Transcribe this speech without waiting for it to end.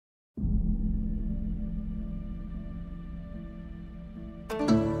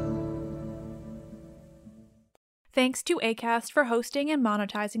Thanks to Acast for hosting and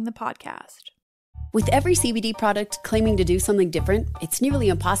monetizing the podcast. With every CBD product claiming to do something different, it's nearly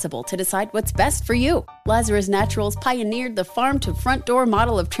impossible to decide what's best for you. Lazarus Naturals pioneered the farm-to-front-door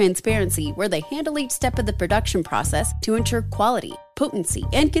model of transparency, where they handle each step of the production process to ensure quality, potency,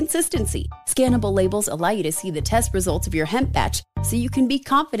 and consistency. Scannable labels allow you to see the test results of your hemp batch, so you can be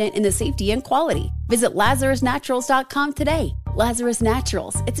confident in the safety and quality. Visit LazarusNaturals.com today. Lazarus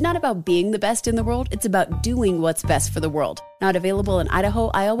Naturals. It's not about being the best in the world, it's about doing what's best for the world. Not available in Idaho,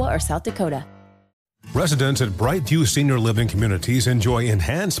 Iowa, or South Dakota. Residents at Brightview Senior Living Communities enjoy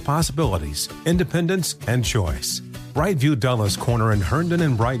enhanced possibilities, independence, and choice. Brightview Dulles Corner in Herndon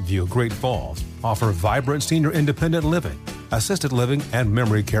and Brightview, Great Falls, offer vibrant senior independent living, assisted living, and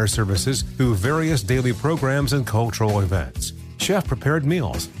memory care services through various daily programs and cultural events. Chef-prepared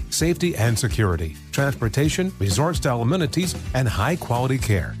meals, safety and security, transportation, resort-style amenities, and high-quality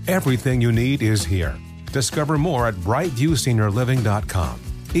care. Everything you need is here. Discover more at brightviewseniorliving.com.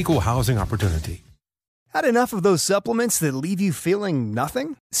 Equal housing opportunity. Had enough of those supplements that leave you feeling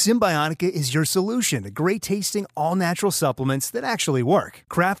nothing? Symbiotica is your solution to great-tasting, all-natural supplements that actually work.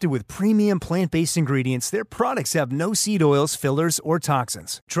 Crafted with premium plant-based ingredients, their products have no seed oils, fillers, or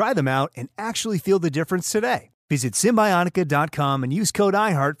toxins. Try them out and actually feel the difference today. Visit Symbiotica.com and use code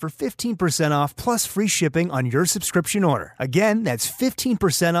IHEART for 15% off plus free shipping on your subscription order. Again, that's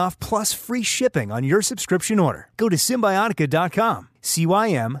 15% off plus free shipping on your subscription order. Go to Symbiotica.com,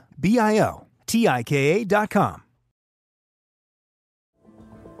 Symbiotika.com.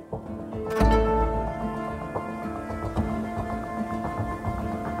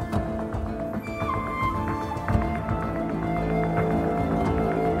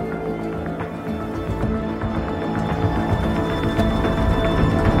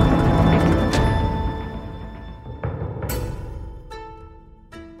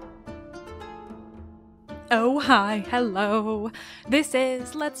 Oh, hi, hello. This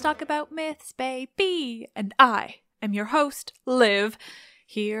is Let's Talk About Myths, baby. And I am your host, Liv,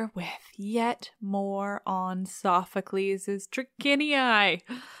 here with yet more on Sophocles' Trachiniae.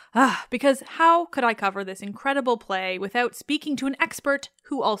 Because how could I cover this incredible play without speaking to an expert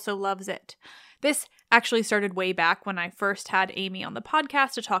who also loves it? This actually started way back when I first had Amy on the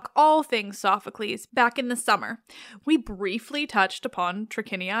podcast to talk all things Sophocles back in the summer. We briefly touched upon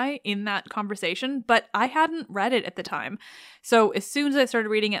Trachiniae in that conversation, but I hadn't read it at the time. So as soon as I started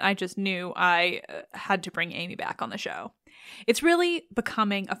reading it, I just knew I had to bring Amy back on the show. It's really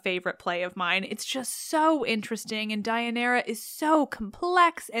becoming a favorite play of mine. It's just so interesting, and Deianira is so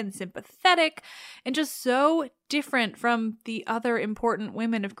complex and sympathetic, and just so different from the other important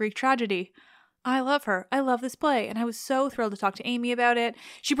women of Greek tragedy. I love her. I love this play, and I was so thrilled to talk to Amy about it.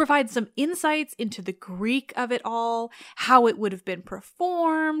 She provides some insights into the Greek of it all, how it would have been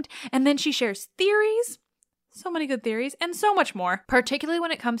performed, and then she shares theories. So many good theories, and so much more, particularly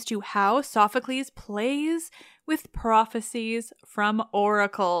when it comes to how Sophocles plays with prophecies from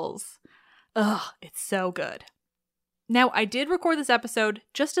oracles. Ugh, it's so good. Now, I did record this episode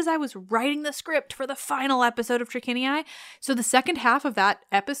just as I was writing the script for the final episode of Trachiniae, so the second half of that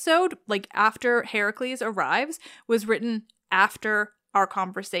episode, like after Heracles arrives, was written after our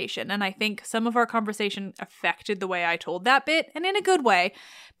conversation, and I think some of our conversation affected the way I told that bit, and in a good way,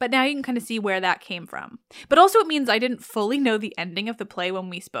 but now you can kind of see where that came from. But also it means I didn't fully know the ending of the play when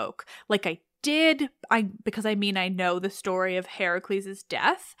we spoke. Like I did, because I know the story of Heracles'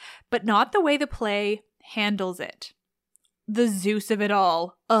 death, but not the way the play handles it. The Zeus of it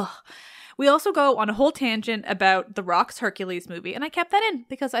all. Ugh. We also go on a whole tangent about the Rock's Hercules movie, and I kept that in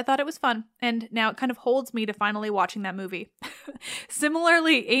because I thought it was fun, and now it kind of holds me to finally watching that movie.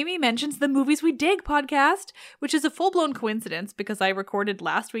 Similarly, Amy mentions the Movies We Dig podcast, which is a full-blown coincidence because I recorded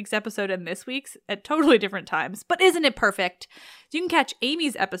last week's episode and this week's at totally different times, but isn't it perfect? You can catch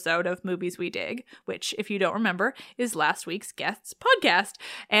Amy's episode of Movies We Dig, which, if you don't remember, is last week's guest's podcast,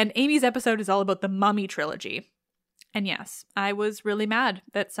 and Amy's episode is all about the Mummy trilogy. And yes, I was really mad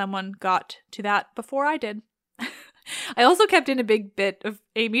that someone got to that before I did. I also kept in a big bit of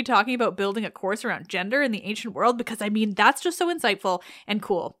Amy talking about building a course around gender in the ancient world because, that's just so insightful and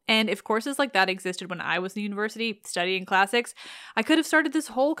cool. And if courses like that existed when I was in university studying classics, I could have started this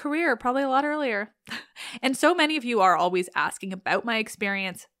whole career probably a lot earlier. And so many of you are always asking about my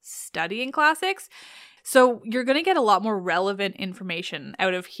experience studying classics. So you're going to get a lot more relevant information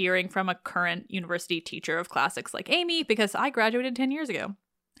out of hearing from a current university teacher of classics like Amy, because I graduated 10 years ago.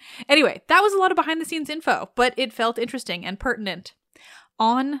 Anyway, that was a lot of behind-the-scenes info, but it felt interesting and pertinent.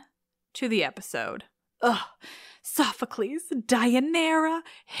 On to the episode. Ugh. Sophocles, Deianira,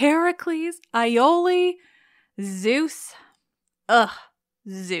 Heracles, Iole, Zeus. Ugh.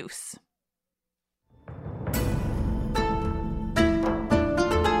 Zeus.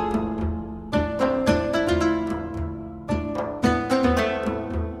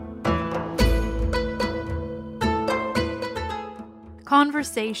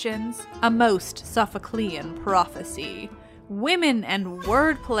 Conversations, a most Sophoclean prophecy. Women and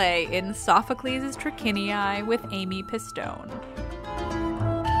wordplay in Sophocles' Trachiniae with Amy Pistone.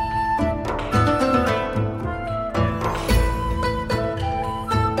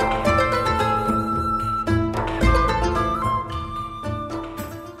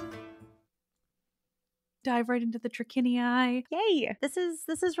 Dive right into the Trachiniae. Yay! This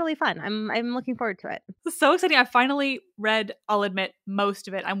is really fun. I'm looking forward to it. This is so exciting. I finally read, I'll admit, most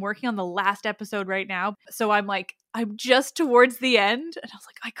of it. I'm working on the last episode right now. So I'm just towards the end. And I was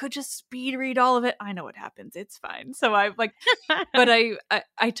like, I could just speed read all of it. I know what happens. It's fine. So I'm like, but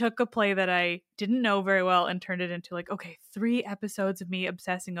I took a play that I didn't know very well and turned it into like, okay, 3 episodes of me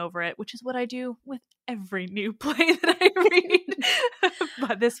obsessing over it, which is what I do with every new play that I read.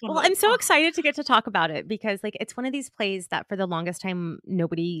 But this one, well, I'm so excited to get to talk about it because like it's one of these plays that for the longest time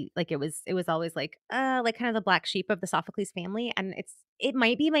nobody like it was always like kind of the black sheep of the Sophocles family, and it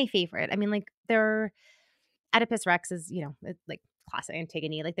might be my favorite. I mean, like their Oedipus Rex is like classic,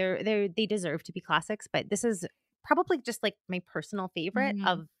 Antigone, like they deserve to be classics, but this is probably just like my personal favorite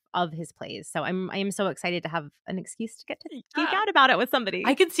of his plays. So I am so excited to have an excuse to get to geek out about it with somebody.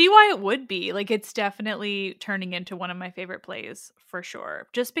 I can see why it would be. Like it's definitely turning into one of my favorite plays for sure.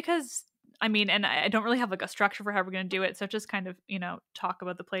 Just because, I mean, and I don't really have like a structure for how we're going to do it. So just kind of, talk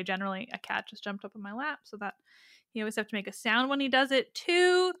about the play generally. A cat just jumped up on my lap, so that he always have to make a sound when he does it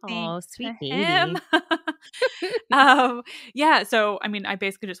too. Oh, sweet baby. Yeah. So, I mean, I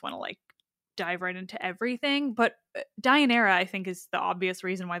basically just want to like dive right into everything, but Deianira, I think, is the obvious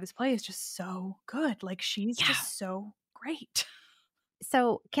reason why this play is just so good. Like she's just so great.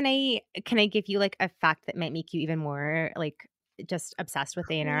 So can I give you like a fact that might make you even more like just obsessed with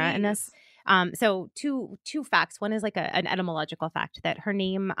Deianira in this? So two facts. One is like an etymological fact that her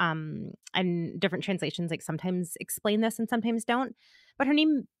name, and different translations like sometimes explain this and sometimes don't, but her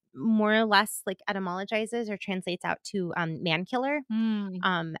name more or less like etymologizes or translates out to man killer.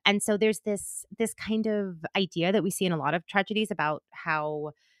 And so there's this kind of idea that we see in a lot of tragedies about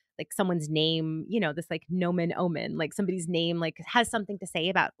how like someone's name, this like nomen omen, like somebody's name like has something to say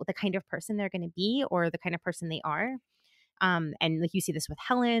about the kind of person they're going to be or the kind of person they are. And like you see this with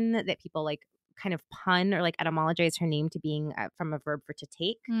Helen, that people like kind of pun or like etymologize her name to being from a verb for to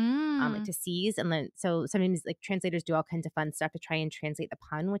take, like to seize. And then so sometimes like translators do all kinds of fun stuff to try and translate the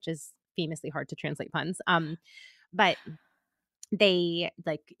pun, which is famously hard to translate puns. But they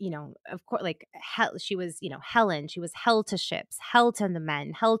like, of course, like she was, Helen, she was hell to ships, hell to the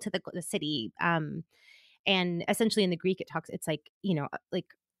men, hell to the city. And essentially in the Greek, it's like, like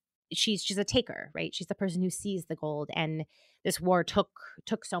she's a taker, right? She's the person who sees the gold, and this war took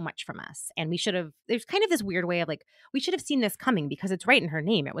so much from us, and there's kind of this weird way of like we should have seen this coming because it's right in her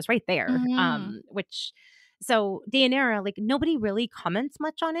name, it was right there. So Deianira, like nobody really comments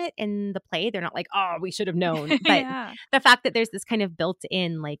much on it in the play. They're not like, oh, we should have known, but the fact that there's this kind of built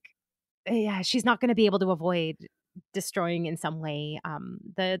in like she's not going to be able to avoid destroying in some way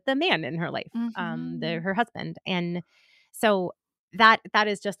the man in her life, her husband. And so that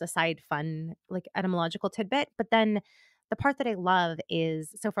is just a side fun like etymological tidbit. But then the part that I love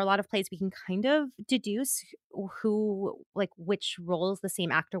is, so for a lot of plays we can kind of deduce who like which roles the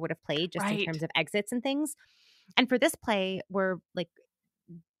same actor would have played just in terms of exits and things. And for this play we're like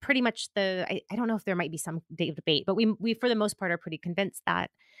pretty much I don't know if there might be some debate, but we for the most part are pretty convinced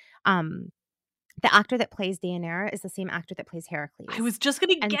that the actor that plays Deianira is the same actor that plays Heracles. I was just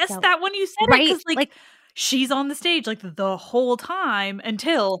going to guess that when you said it, because like she's on the stage like the whole time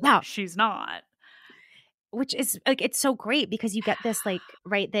until she's not. Which is like, it's so great because you get this like,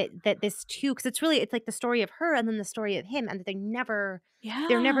 right, that this too, because it's like the story of her and then the story of him, and they're never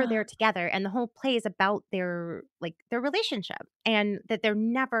there together, and the whole play is about their relationship, and that they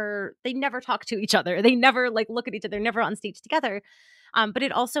never talk to each other, they never like look at each other, never on stage together. But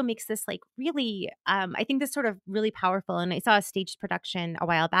it also makes this like really, I think this sort of really powerful. And I saw a staged production a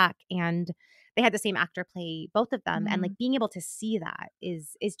while back, and they had the same actor play both of them, and like being able to see that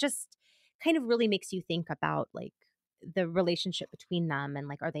is just kind of really makes you think about like the relationship between them, and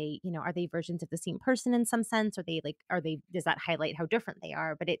like are they versions of the same person in some sense, or does that highlight how different they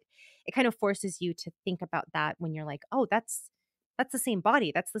are? But it kind of forces you to think about that when you're like, oh, that's the same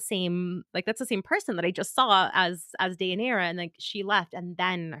body, that's the same person that I just saw as Deianira, and like she left and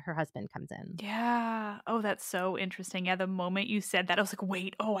then her husband comes in. Yeah. Oh, that's so interesting. Yeah, the moment you said that I was like,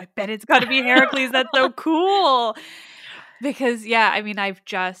 wait, oh, I bet it's got to be Heracles. That's so cool. Because I mean, I've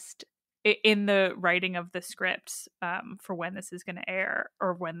just in the writing of the scripts for when this is going to air,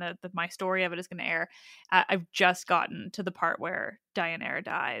 or when my story of it is going to air, I've just gotten to the part where Deianira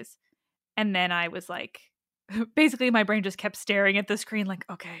dies, and then I was like, basically my brain just kept staring at the screen like,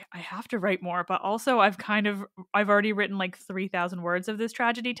 okay, I have to write more, but also I've already written like 3,000 words of this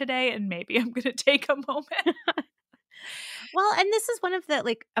tragedy today, and maybe I'm going to take a moment. Well, and this is one of the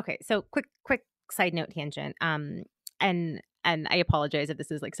like, okay, so quick side note tangent. And I apologize if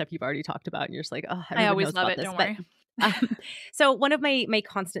this is like stuff you've already talked about and you're just like, oh, I always love it. Don't worry. So one of my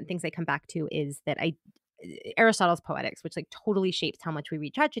constant things I come back to is that Aristotle's Poetics, which like totally shapes how much we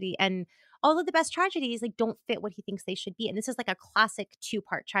read tragedy, and all of the best tragedies like don't fit what he thinks they should be. And this is like a classic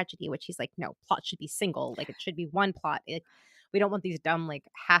 2-part tragedy, which he's like, no, plot should be single. Like it should be one plot. We don't want these dumb like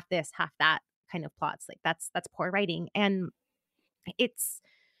half this, half that kind of plots. Like that's poor writing. And it's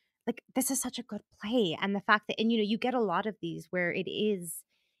like, this is such a good play. And the fact that, and you get a lot of these where it's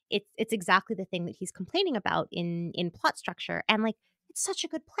exactly the thing that he's complaining about in plot structure. And like, it's such a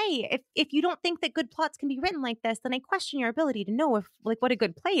good play. If you don't think that good plots can be written like this, then I question your ability to know if like what a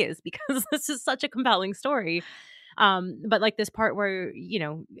good play is, because this is such a compelling story. But like this part where,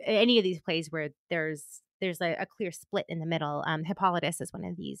 any of these plays where there's a clear split in the middle. Hippolytus is one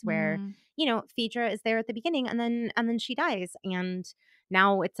of these where, Phaedra is there at the beginning and then she dies. And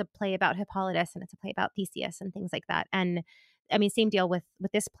now it's a play about Hippolytus and it's a play about Theseus and things like that. And I mean, same deal with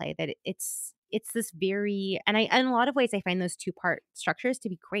this play, that it's this very, and in a lot of ways I find those 2-part structures to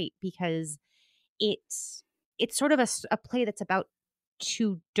be great, because it's sort of a play that's about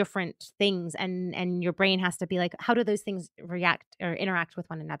 2 different things, and your brain has to be like, how do those things react or interact with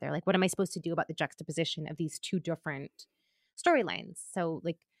one another? Like, what am I supposed to do about the juxtaposition of these 2 different storylines? So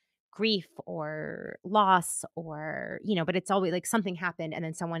like grief or loss or, but it's always like something happened and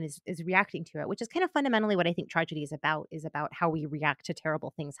then someone is reacting to it, which is kind of fundamentally what I think tragedy is about how we react to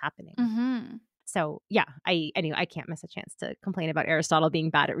terrible things happening. Mm-hmm. So yeah, I can't miss a chance to complain about Aristotle being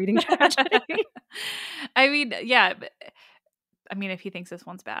bad at reading tragedy. I mean, yeah. I mean, if he thinks this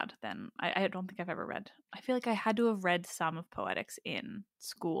one's bad, then I don't think I've ever read. I feel like I had to have read some of Poetics in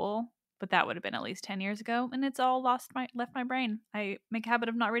school, but that would have been at least 10 years ago, and it's all left my brain. I make a habit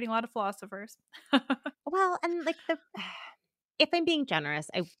of not reading a lot of philosophers. Well, and like if I'm being generous,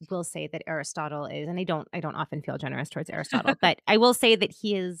 I will say that Aristotle is, and I don't often feel generous towards Aristotle, but I will say that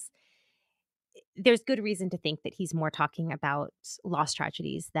he is. There's good reason to think that he's more talking about lost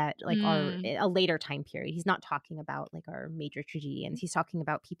tragedies that like are a later time period. He's not talking about like our major tragedians. He's talking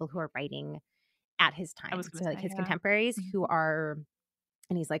about people who are writing at his time. So like his contemporaries who are,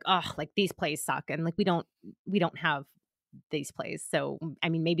 and he's like, oh, like these plays suck. And like, we don't have these plays. So, I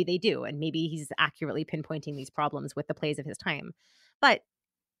mean, maybe they do. And maybe he's accurately pinpointing these problems with the plays of his time. But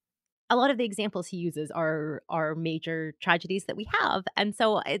a lot of the examples he uses are major tragedies that we have. And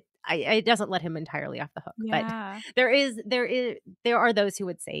so it doesn't let him entirely off the hook. Yeah. But there are those who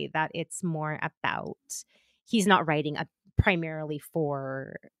would say that it's more about, he's not writing primarily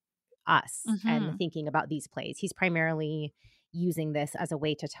for us and thinking about these plays. He's primarily using this as a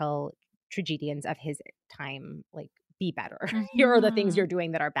way to tell tragedians of his time, like, be better. Here are the things you're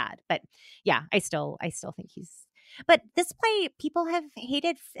doing that are bad. But yeah, I still think he's. But this play, people have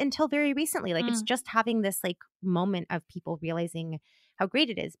hated until very recently. Like, it's just having this like moment of people realizing how great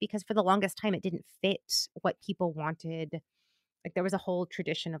it is, because for the longest time it didn't fit what people wanted. Like, there was a whole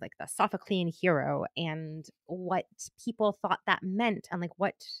tradition of like the Sophoclean hero and what people thought that meant, and like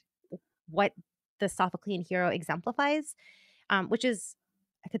what the Sophoclean hero exemplifies, which is,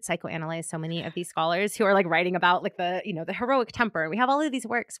 I could psychoanalyze so many of these scholars who are like writing about like the heroic temper. We have all of these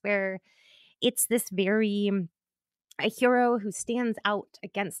works where it's this a hero who stands out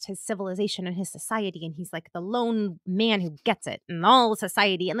against his civilization and his society, and he's like the lone man who gets it in all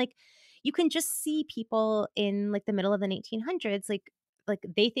society. And like, you can just see people in like the middle of the 1800s, like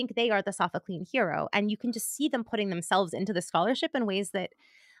they think they are the Sophoclean hero, and you can just see them putting themselves into the scholarship in ways that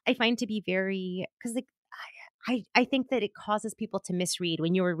I find to be very, because like I think that it causes people to misread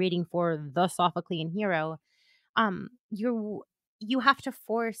when you were reading for the Sophoclean hero. You have to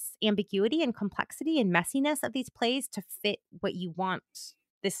force ambiguity and complexity and messiness of these plays to fit what you want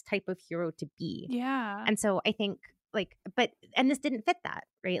this type of hero to be. Yeah. And so I think like, and this didn't fit that,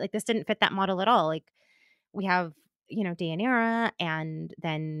 right? Like, this didn't fit that model at all. Like, we have, Deianira, and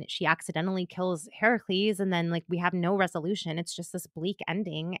then she accidentally kills Heracles, and then like we have no resolution. It's just this bleak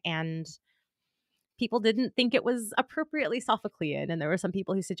ending, and people didn't think it was appropriately Sophoclean. And there were some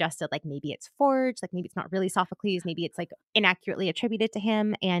people who suggested like maybe it's forged, like maybe it's not really Sophocles, maybe it's like inaccurately attributed to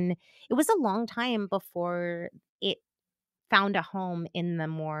him. And it was a long time before it found a home in the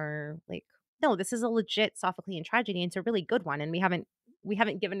more like, no, this is a legit Sophoclean tragedy, and it's a really good one, and we haven't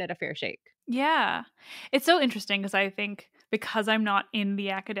given it a fair shake. Yeah. It's so interesting because I think because I'm not in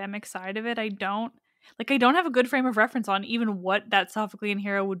the academic side of it, I don't like I don't have a good frame of reference on even what that Sophoclean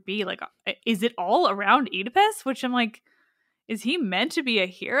hero would be. Like, is it all around Oedipus? Which I'm like, is he meant to be a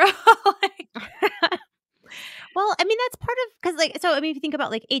hero? Like, Well, I mean, that's part of, because like, so I mean, if you think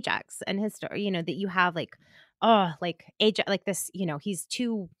about like Ajax and his story, you know, that you have like, oh, like Ajax, like this, you know, he's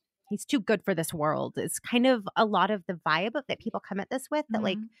too good for this world. It's kind of a lot of the vibe that people come at this with, that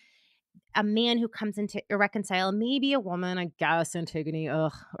like Mhm. a man who comes into irreconcile, maybe a woman, I guess, Antigone,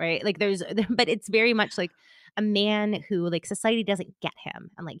 ugh, right? Like there's, but it's very much like a man who like society doesn't get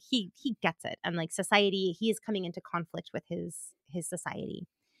him, and like he gets it, and like society, he is coming into conflict with his society.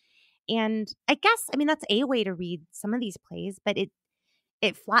 And I guess, I mean, that's a way to read some of these plays, but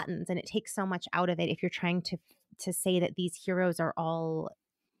it flattens and it takes so much out of it if you're trying to say that these heroes are all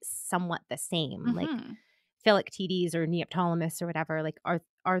somewhat the same. Like Mhm. Philoctetes or Neoptolemus or whatever, like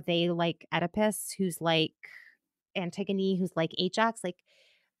are they like Oedipus, who's like Antigone, who's like Ajax? Like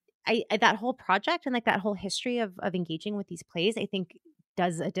I that whole project and like that whole history of engaging with these plays, I think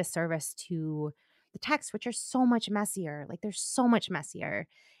does a disservice to the texts, which are so much messier. Like they're so much messier.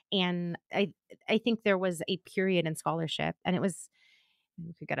 And I think there was a period in scholarship, and it was,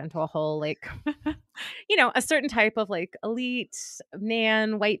 we could get into a whole like you know, a certain type of like elite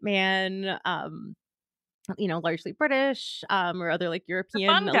man, white man, you know, largely British, or other like European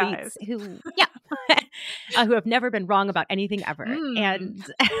fun elites guys. who, yeah, who have never been wrong about anything ever. Mm. And,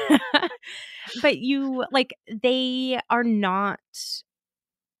 but you like, they are not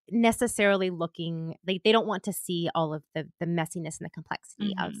necessarily looking, like they don't want to see all of the messiness and the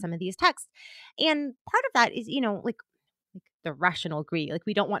complexity of Mhm. some of these texts. And part of that is, you know, like the rational Greek. Like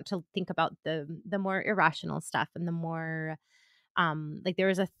we don't want to think about the more irrational stuff and the more like there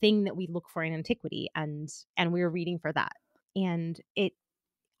is a thing that we look for in antiquity, and we're reading for that. And it,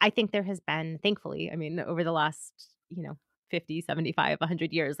 I think there has been, thankfully, I mean, over the last, you know, 50, 75,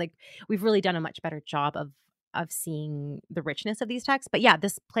 100 years, like we've really done a much better job of seeing the richness of these texts. But yeah,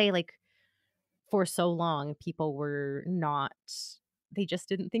 this play, like for so long, people were not, they just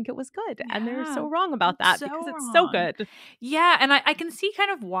didn't think it was good. And they're Yeah. so wrong about that So because it's so wrong. good. Yeah, and I can see kind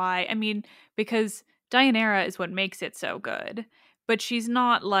of why. I mean, because Deianira is what makes it so good, but she's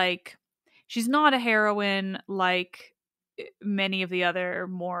not a heroine like many of the other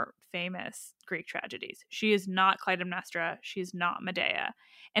more famous Greek tragedies. She is not Clytemnestra. She's not Medea,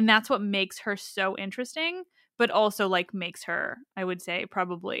 and that's what makes her so interesting. But also, like, makes her, I would say,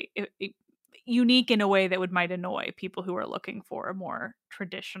 probably unique in a way that might annoy people who are looking for a more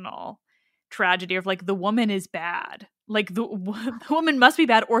traditional tragedy of like the woman is bad, like the woman must be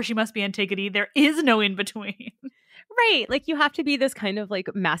bad or she must be Antigone. There is no in between. Right. Like you have to be this kind of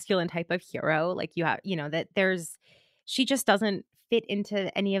like masculine type of hero. Like you have, you know, that there's, she just doesn't fit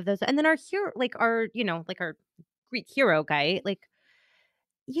into any of those. And then our hero, like our, you know, like our Greek hero guy, like,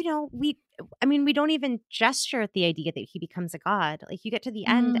 you know, I mean, we don't even gesture at the idea that he becomes a god. Like you get to the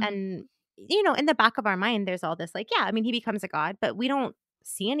end and, you know, in the back of our mind, there's all this like, yeah, I mean, he becomes a god, but we don't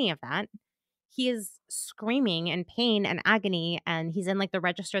see any of that. He is screaming in pain and agony, and he's in like the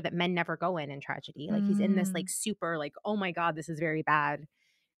register that men never go in tragedy. Like he's in this like super like, oh my god, this is very bad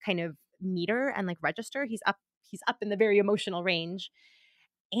kind of meter and like register. He's up in the very emotional range,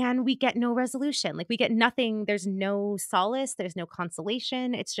 and we get no resolution. Like we get nothing. There's no solace, there's no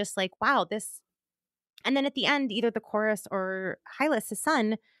consolation. It's just like, wow, this. And then at the end, either the chorus or Hylas, his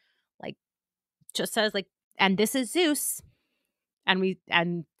son, like just says like, and this is Zeus,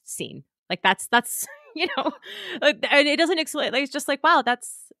 and scene. Like that's you know, and it doesn't explain. Like it's just like, wow,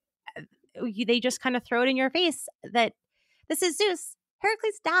 that's they just kind of throw it in your face that this is Zeus,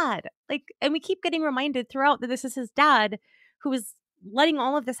 Heracles' dad. Like, and we keep getting reminded throughout that this is his dad who is letting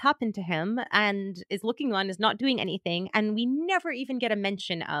all of this happen to him and is looking on, is not doing anything, and we never even get a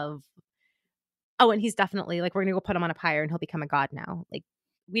mention of, oh, and he's definitely like, we're gonna go put him on a pyre and he'll become a god now. Like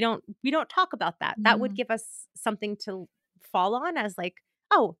we don't talk about that. That would give us something to fall on as like,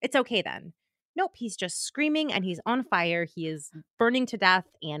 oh, it's okay then. Nope, he's just screaming and he's on fire. He is burning to death,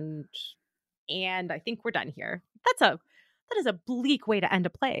 and I think we're done here. That is a bleak way to end a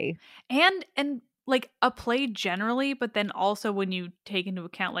play. And like a play generally, but then also when you take into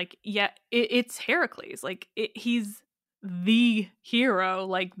account like, yeah, it's Heracles. Like he's the hero,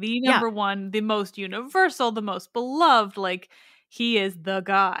 like the number one, the most universal, the most beloved. Like he is the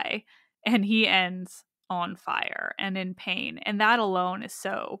guy, and he ends on fire and in pain, and that alone is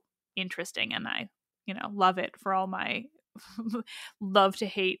so interesting, and I, you know, love it for all my love to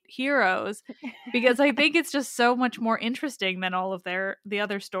hate heroes, because I think it's just so much more interesting than all of the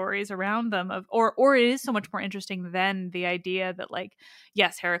other stories around them, or it is so much more interesting than the idea that, like,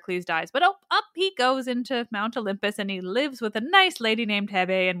 yes, Heracles dies, but up he goes into Mount Olympus and he lives with a nice lady named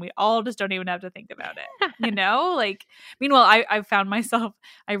Hebe, and we all just don't even have to think about it, you know? Like, meanwhile, I found myself,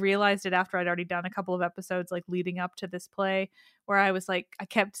 I realized it after I'd already done a couple of episodes like leading up to this play, where I was like, I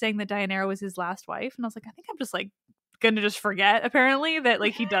kept saying that Deianira was his last wife, and I was like, I think I'm just like gonna just forget, apparently, that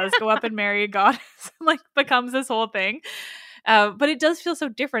like he does go up and marry a goddess and like becomes this whole thing. But it does feel so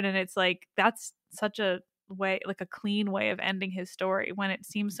different, and it's like that's such a way, like a clean way of ending his story, when it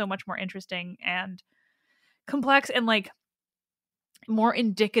seems so much more interesting and complex and like more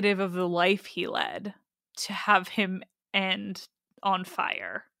indicative of the life he led, to have him end on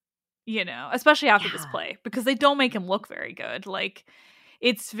fire, you know, especially after this play, because they don't make him look very good. Like,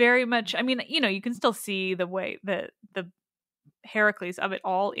 it's very much, I mean, you know, you can still see the way the Heracles of it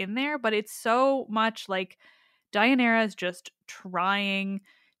all in there, but it's so much like Deianira is just trying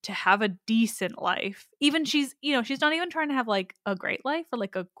to have a decent life. Even she's not even trying to have like a great life or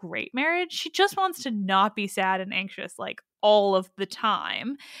like a great marriage. She just wants to not be sad and anxious like all of the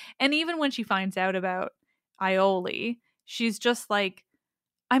time. And even when she finds out about Iole, she's just like,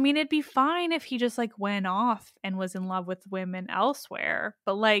 I mean, it'd be fine if he just like went off and was in love with women elsewhere,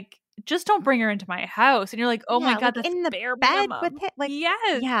 but like, just don't bring her into my house. And you're like, oh my God, like that's in the bare bed minimum. with it. Like,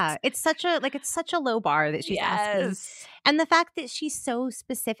 yes. Yeah, it's such a low bar that she's asking. And the fact that she so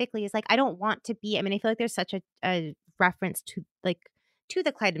specifically is like, I don't want to be, I mean, I feel like there's such a reference to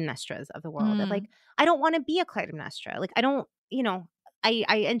the Clytemnestras of the world. Of like, I don't want to be a Clytemnestra. Like, I don't, you know,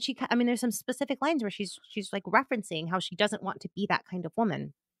 and she, I mean, there's some specific lines where she's like referencing how she doesn't want to be that kind of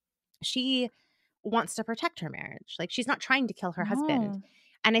woman. She wants to protect her marriage. Like, she's not trying to kill her husband.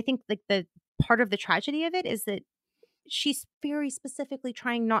 And I think like the part of the tragedy of it is that she's very specifically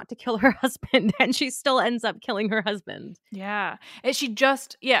trying not to kill her husband, and she still ends up killing her husband. Yeah. And she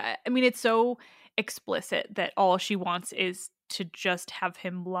just, I mean, it's so explicit that all she wants is to just have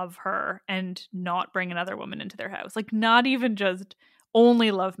him love her and not bring another woman into their house. Like, not even just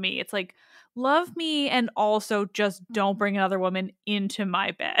only love me. It's like, love me and also just don't bring another woman into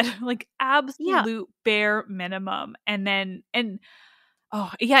my bed. Like, absolute bare minimum. And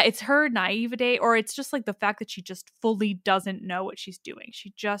oh, yeah, it's her naivete, or it's just like the fact that she just fully doesn't know what she's doing.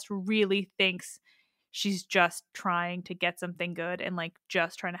 She just really thinks she's just trying to get something good and like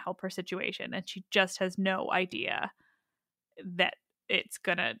just trying to help her situation. And she just has no idea that it's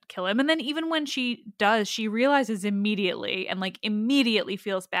gonna kill him. And then even when she does, she realizes immediately and like immediately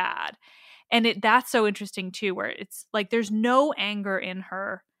feels bad. And that's so interesting too, where it's like there's no anger in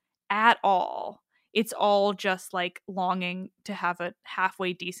her at all. It's all just like longing to have a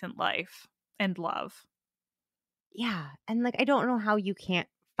halfway decent life and love. Yeah. And like, I don't know how you can't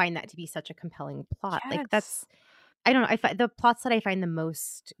find that to be such a compelling plot. Yes. Like, that's, I don't know. The plots that I find the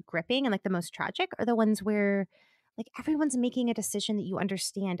most gripping and like the most tragic are the ones where like everyone's making a decision that you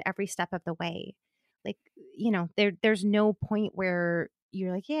understand every step of the way. Like, you know, there's no point where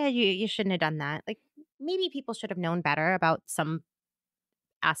you're like, yeah, you shouldn't have done that. Like, maybe people should have known better about some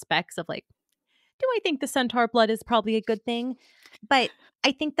aspects of like, do I think the centaur blood is probably a good thing? But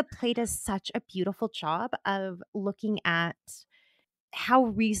I think the play does such a beautiful job of looking at how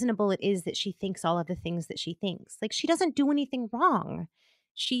reasonable it is that she thinks all of the things that she thinks. Like, she doesn't do anything wrong.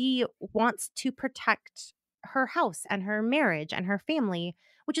 She wants to protect her house and her marriage and her family,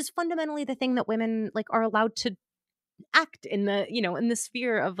 which is fundamentally the thing that women like are allowed to act in the, you know, in the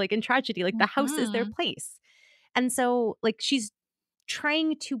sphere of like in tragedy. Like, the house is their place. And so like she's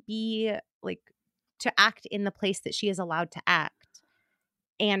trying to be like to act in the place that she is allowed to act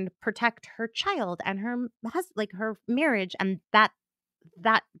and protect her child and her like her marriage, and that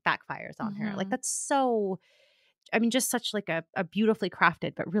backfires on her. Like, that's so, I mean, just such like a beautifully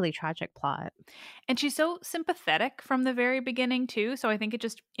crafted but really tragic plot. And she's so sympathetic from the very beginning too, so I think it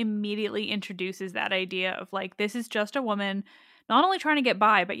just immediately introduces that idea of like, this is just a woman not only trying to get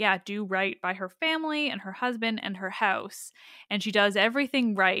by, but do right by her family and her husband and her house, and she does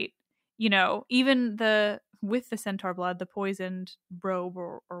everything right. You know, even with the centaur blood, the poisoned robe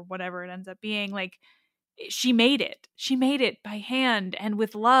or whatever it ends up being, like, she made it. She made it by hand and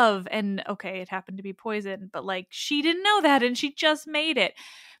with love. And okay, it happened to be poison, but like, she didn't know that and she just made it.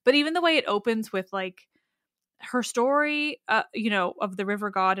 But even the way it opens with like her story, you know, of the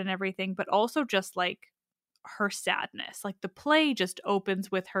river god and everything, but also just like her sadness. Like, the play just opens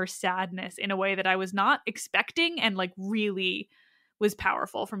with her sadness in a way that I was not expecting, and like really was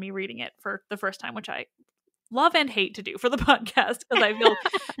powerful for me reading it for the first time, which I love and hate to do for the podcast because I feel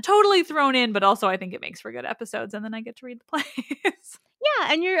totally thrown in, but also I think it makes for good episodes, and then I get to read the plays.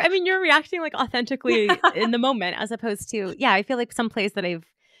 Yeah, and you're reacting like authentically in the moment, as opposed to I feel like some plays that I've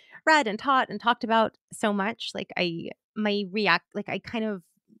read and taught and talked about so much, like I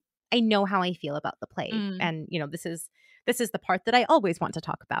know how I feel about the play, and this is the part that I always want to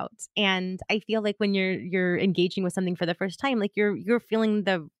talk about. And I feel like when you're engaging with something for the first time, like you're feeling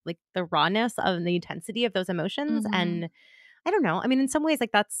the rawness of the intensity of those emotions, and I don't know. I mean, in some ways,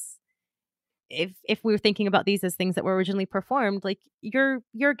 like that's. If we were thinking about these as things that were originally performed, like you're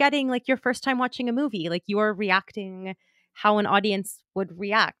getting like your first time watching a movie, like you're reacting how an audience would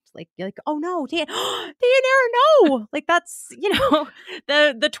react. Like you're like, oh no, Daenerys, no. Like that's,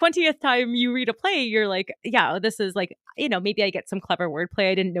 the 20th time you read a play, you're like, yeah, this is like, maybe I get some clever wordplay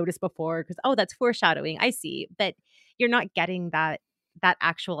I didn't notice before because, oh, that's foreshadowing. I see. But you're not getting that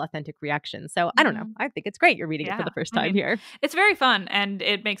actual authentic reaction. So I don't know. I think it's great you're reading it for the first time here. It's very fun, and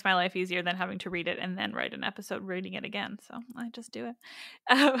it makes my life easier than having to read it and then write an episode reading it again. So I just do it.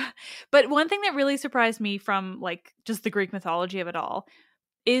 But one thing that really surprised me from like just the Greek mythology of it all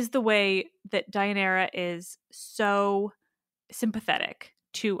is the way that Deianira is so sympathetic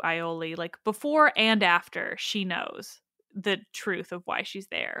to Iole, like before and after she knows the truth of why she's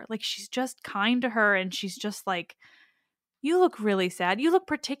there. Like she's just kind to her, and she's just like, you look really sad. You look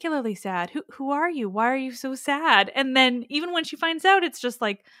particularly sad. Who are you? Why are you so sad? And then even when she finds out, it's just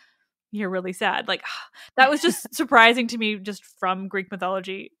like, you're really sad. Like that was just surprising to me just from Greek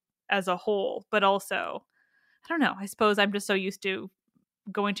mythology as a whole. But also, I don't know. I suppose I'm just so used to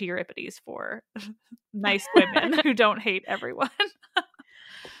going to Euripides for nice women who don't hate everyone.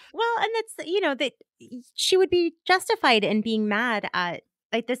 Well, and that's, that she would be justified in being mad at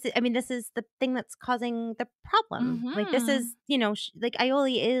like this. I mean, this is the thing that's causing the problem. Like this is, like Iole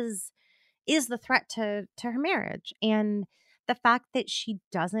is the threat to her marriage, and the fact that she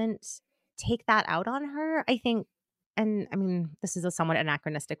doesn't take that out on her, I think. And I mean, this is a somewhat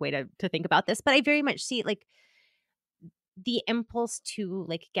anachronistic way to think about this, but I very much see like the impulse to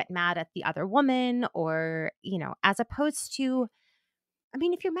like get mad at the other woman, or as opposed to, I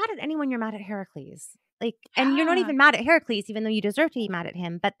mean, if you're mad at anyone, you're mad at Heracles. Like, and you're not even mad at Heracles, even though you deserve to be mad at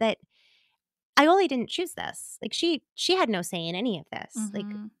him. But that Iole didn't choose this. Like, she had no say in any of this. Like,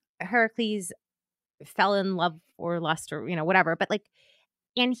 Heracles fell in love or lust or whatever. But like,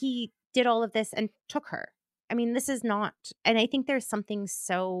 and he did all of this and took her. I mean, this is not. And I think there's something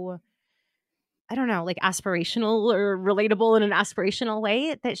so, I don't know, like aspirational or relatable in an aspirational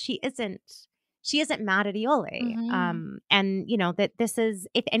way that she isn't mad at Iole. And that this is,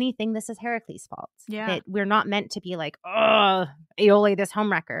 if anything, this is Heracles' fault. Yeah. That we're not meant to be like, oh, Iole, this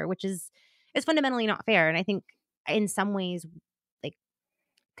homewrecker, which is fundamentally not fair. And I think in some ways, like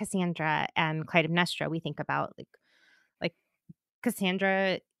Cassandra and Clytemnestra, we think about like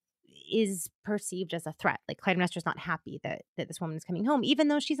Cassandra is perceived as a threat. Like Clytemnestra's not happy that this woman is coming home, even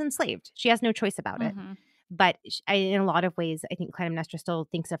though she's enslaved. She has no choice about it. But in a lot of ways, I think Clytemnestra still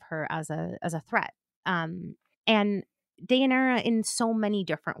thinks of her as a threat. And Deianira, in so many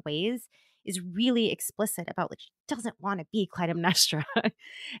different ways, is really explicit about like she doesn't want to be Clytemnestra,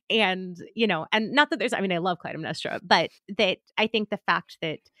 and and not that there's. I mean, I love Clytemnestra, but that I think the fact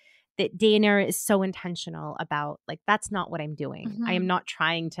that Deianira is so intentional about like that's not what I'm doing. I am not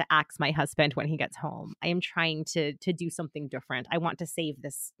trying to axe my husband when he gets home. I am trying to do something different. I want to save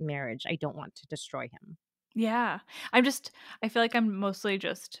this marriage. I don't want to destroy him. Yeah. I feel like I'm mostly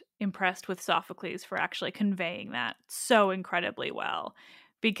just impressed with Sophocles for actually conveying that so incredibly well,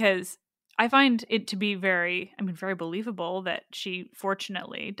 because I find it to be very believable that she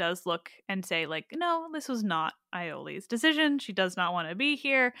fortunately does look and say like, no, this was not Iole's decision. She does not want to be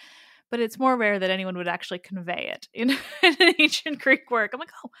here. But it's more rare that anyone would actually convey it in an ancient Greek work. I'm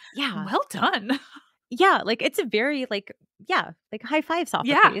like, oh, yeah, well done. Yeah, like it's a very like high five, Sophocles.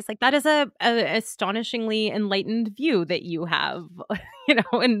 Yeah. Like that is a astonishingly enlightened view that you have,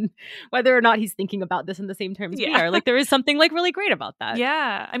 and whether or not he's thinking about this in the same terms we are. Like there is something like really great about that.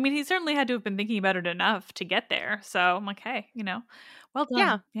 Yeah. I mean, he certainly had to have been thinking about it enough to get there. So I'm like, hey, well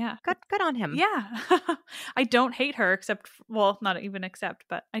done. Yeah. Good on him. Yeah. I don't hate her not even except,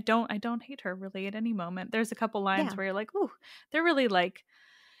 but I don't hate her really at any moment. There's a couple lines where you're like, ooh, they're really like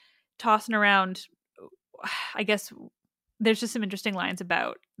tossing around. I guess there's just some interesting lines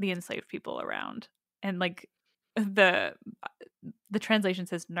about the enslaved people around, and like the translation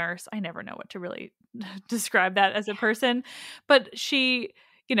says nurse. I never know what to really describe that as a person, but she,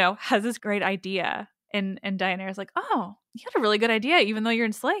 has this great idea, and Deianira's like, oh, you had a really good idea, even though you're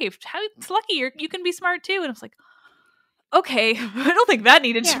enslaved. How it's lucky you can be smart too. And I was like, okay, I don't think that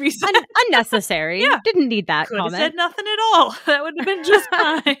needed to be said. Unnecessary. Yeah. Didn't need that Could have comment. said nothing at all. That would have been just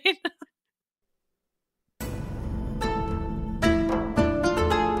fine.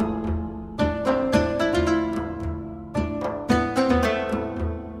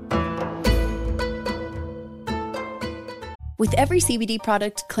 With every CBD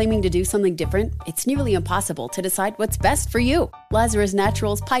product claiming to do something different, it's nearly impossible to decide what's best for you. Lazarus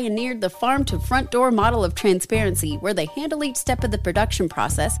Naturals pioneered the farm-to-front-door model of transparency, where they handle each step of the production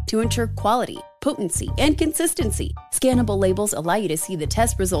process to ensure quality, potency, and consistency. Scannable labels allow you to see the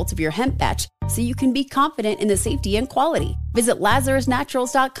test results of your hemp batch, so you can be confident in the safety and quality. Visit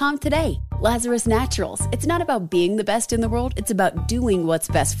LazarusNaturals.com today. Lazarus Naturals. It's not about being the best in the world, it's about doing what's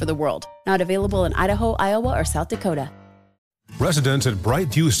best for the world. Not available in Idaho, Iowa, or South Dakota. Residents at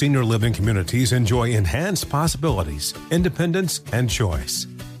Brightview Senior Living Communities enjoy enhanced possibilities, independence, and choice.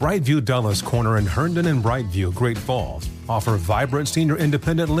 Brightview Dulles Corner in Herndon and Brightview, Great Falls, offer vibrant senior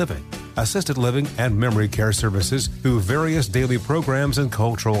independent living, assisted living, and memory care services through various daily programs and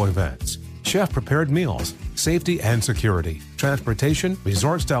cultural events. Chef-prepared meals, safety and security, transportation,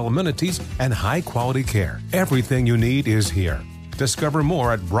 resort-style amenities, and high-quality care. Everything you need is here. Discover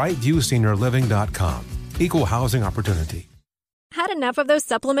more at brightviewseniorliving.com. Equal housing opportunity. Had enough of those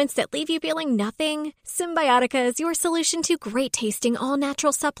supplements that leave you feeling nothing? Symbiotica is your solution to great-tasting,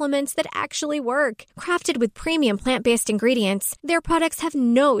 all-natural supplements that actually work. Crafted with premium plant-based ingredients, their products have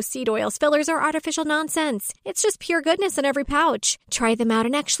no seed oils, fillers, or artificial nonsense. It's just pure goodness in every pouch. Try them out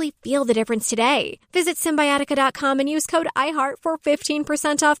and actually feel the difference today. Visit Symbiotica.com and use code IHEART for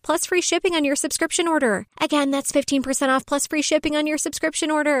 15% off plus free shipping on your subscription order. Again, that's 15% off plus free shipping on your subscription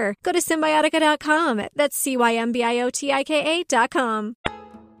order. Go to Symbiotica.com. That's CYMBIOTIKA.com.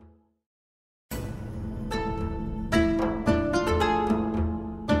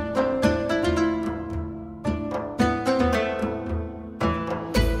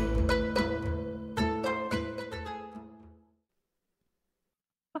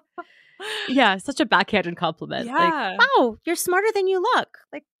 Yeah, such a backhanded compliment. Yeah. Like, wow, you're smarter than you look.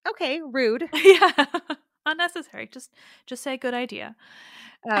 Like, okay, rude. Yeah. Unnecessary. Just say good idea.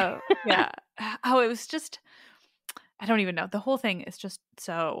 Oh, yeah. Oh, it was just, I don't even know. The whole thing is just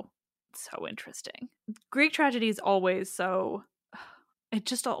so interesting. Greek tragedy is always it's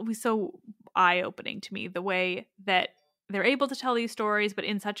just always so eye-opening to me, the way that they're able to tell these stories, but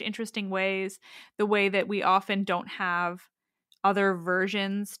in such interesting ways, the way that we often don't have other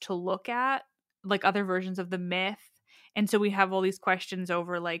versions to look at, like other versions of the myth. And so we have all these questions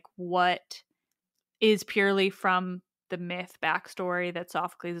over like what is purely from the myth backstory that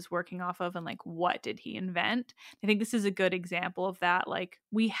Sophocles is working off of, and like what did he invent. I think this is a good example of that. Like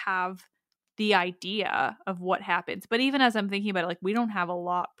we have the idea of what happens, but even as I'm thinking about it, like we don't have a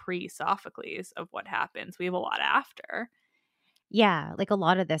lot pre-Sophocles of what happens. We have a lot after. Yeah, like a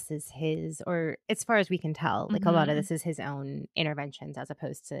lot of this is his, or as far as we can tell, like a lot of this is his own interventions, as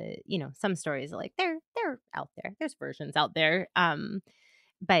opposed to, some stories like they're out there. There's versions out there.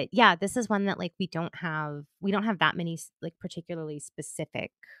 But yeah, this is one that like we don't have that many like particularly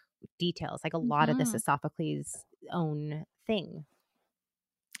specific details. Like a lot of this is Sophocles' own thing.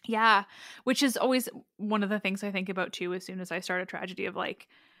 Yeah, which is always one of the things I think about too as soon as I start a tragedy, of like,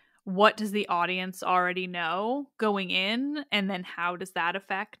 what does the audience already know going in, and then how does that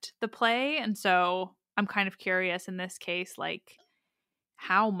affect the play? And so I'm kind of curious in this case, like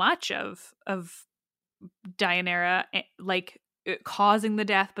how much of Deianira like causing the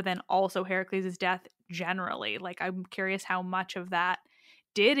death, but then also Heracles' death generally. Like I'm curious how much of that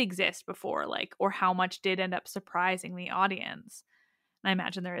did exist before, like, or how much did end up surprising the audience. And I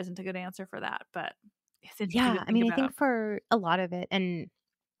imagine there isn't a good answer for that, but it's interesting. Yeah, I mean, I think for a lot of it, and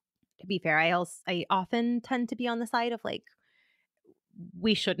to be fair, I often tend to be on the side of like,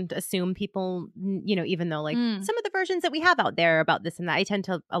 we shouldn't assume people, even though like some of the versions that we have out there about this and that, I tend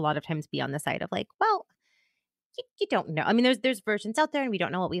to a lot of times be on the side of like, well, you don't know. I mean, there's versions out there and we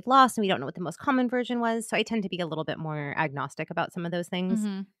don't know what we've lost and we don't know what the most common version was. So I tend to be a little bit more agnostic about some of those things.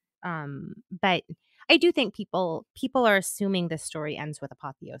 But I do think people are assuming this story ends with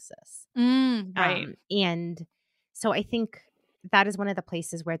apotheosis. Right. And so I think that is one of the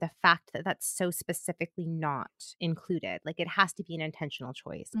places where the fact that that's so specifically not included, like it has to be an intentional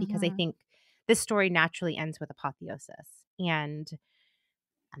choice, because I think this story naturally ends with apotheosis, and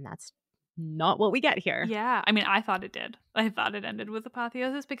that's not what we get here. Yeah, I mean, I thought it did. I thought it ended with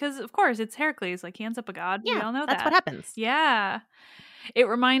apotheosis because, of course, it's Heracles. Like he ends up a god. Yeah, we all know that's that. what happens. Yeah, it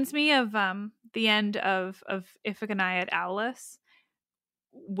reminds me of the end of Iphigenia at Aulis,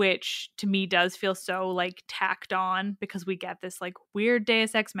 which to me does feel so like tacked on, because we get this like weird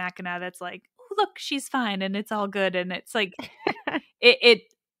Deus Ex Machina that's like, look, she's fine and it's all good. And it's like,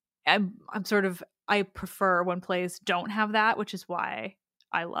 I prefer when plays don't have that, which is why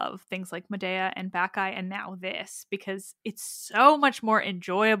I love things like Medea and Bacchae and now this, because it's so much more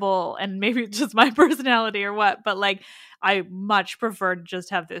enjoyable. And maybe it's just my personality or what, but like I much prefer to just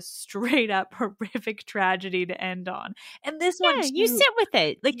have this straight up horrific tragedy to end on. And this one too, you sit with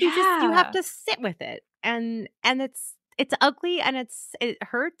it. Like you have to sit with it. And it's ugly and it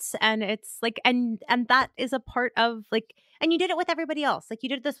hurts and it's like and that is a part of like, and you did it with everybody else. Like you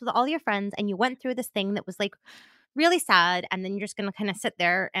did this with all your friends and you went through this thing that was like really sad, and then you're just gonna kind of sit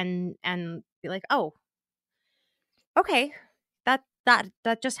there and be like, oh, okay, that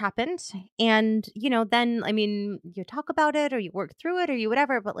just happened. And then I mean, you talk about it or you work through it or you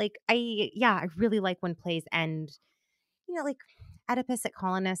whatever, but like I really like when plays end, like Oedipus at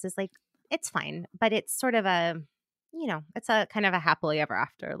Colonus is like, it's fine, but it's sort of a, it's a kind of a happily ever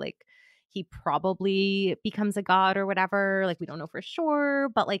after. Like he probably becomes a god or whatever, like we don't know for sure,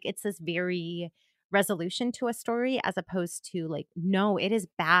 but like it's this very resolution to a story as opposed to like, no, it is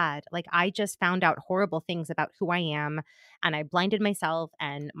bad. Like I just found out horrible things about who I am and I blinded myself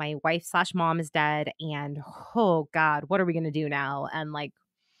and my wife/mom is dead and oh God, what are we going to do now? And like,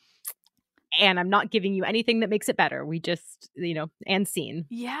 and I'm not giving you anything that makes it better. We just, and scene.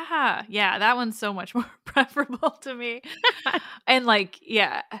 Yeah. Yeah. That one's so much more preferable to me. And like,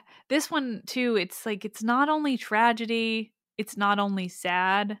 yeah, this one too, it's like, it's not only tragedy, it's not only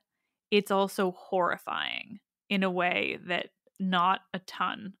sad, it's also horrifying in a way that not a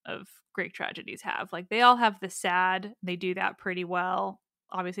ton of Greek tragedies have. Like they all have the sad, they do that pretty well.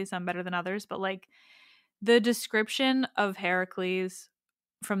 Obviously some better than others, but like the description of Heracles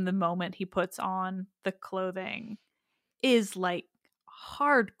from the moment he puts on the clothing is like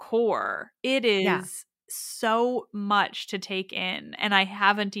hardcore. It is so much to take in. And I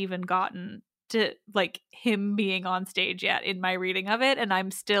haven't even gotten to like him being on stage yet in my reading of it. And I'm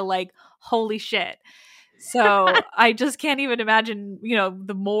still like, holy shit. So I just can't even imagine,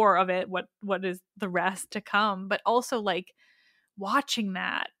 the more of it, what is the rest to come, but also like watching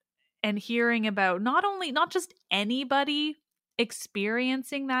that and hearing about not just anybody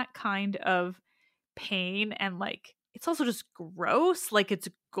experiencing that kind of pain and like, it's also just gross. Like it's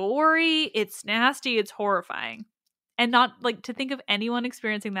gory, it's nasty, it's horrifying. And not like to think of anyone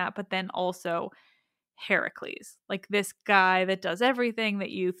experiencing that, but then also Heracles, like this guy that does everything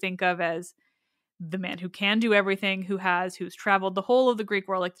that you think of as the man who can do everything, who's traveled the whole of the Greek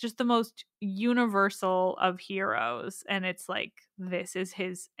world, like just the most universal of heroes. And it's like, this is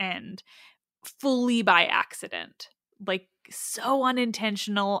his end fully by accident, like so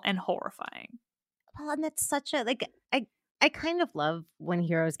unintentional and horrifying. Well, and that's such a like I kind of love when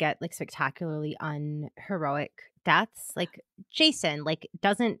heroes get like spectacularly unheroic deaths. Like Jason, like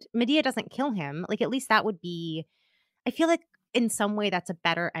Medea doesn't kill him. Like at least that would be, I feel like in some way that's a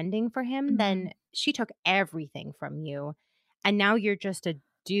better ending for him than she took everything from you. And now you're just a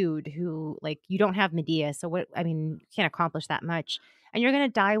dude who like, you don't have Medea. So what, I mean, you can't accomplish that much. And you're going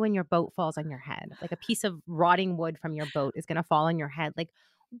to die when your boat falls on your head. Like a piece of rotting wood from your boat is going to fall on your head. Like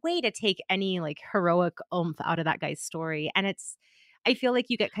way to take any like heroic oomph out of that guy's story. And I feel like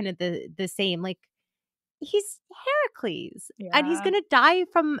you get kind of the same, like he's Heracles and he's gonna die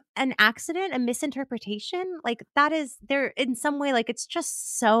from an accident, a misinterpretation. Like that is there in some way, like it's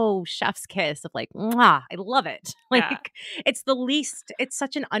just so chef's kiss of like, mwah, I love it. Like it's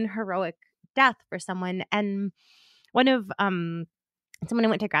such an unheroic death for someone. And one of someone I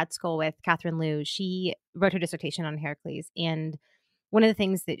went to grad school with, Catherine Liu, she wrote her dissertation on Heracles, and one of the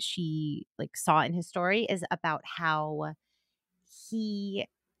things that she like saw in his story is about how he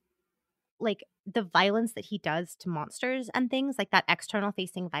like the violence that he does to monsters and things like that, external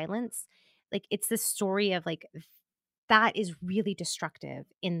facing violence, like it's this story of like that is really destructive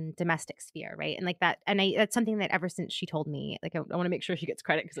in domestic sphere, right? And like that, and that's something that ever since she told me, like I want to make sure she gets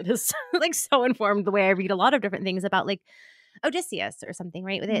credit because it is like so informed the way I read a lot of different things about like Odysseus or something,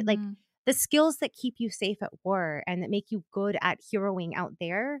 right? With it, like the skills that keep you safe at war and that make you good at heroing out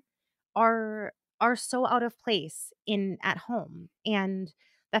there are so out of place at home. And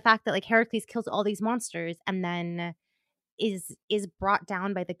the fact that like Heracles kills all these monsters and then is brought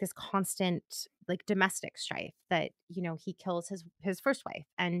down by like this constant like domestic strife that, he kills his first wife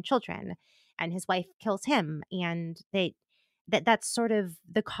and children and his wife kills him, and that's sort of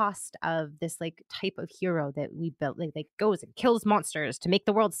the cost of this like type of hero that we built, like goes and kills monsters to make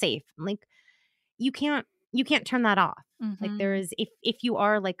the world safe. Like you can't turn that off. Like there is, if you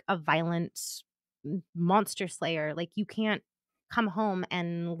are like a violent monster slayer, like you can't come home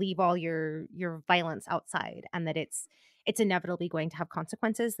and leave all your violence outside, and that it's it's inevitably going to have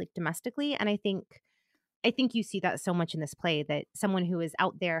consequences, like domestically. And I think you see that so much in this play, that someone who is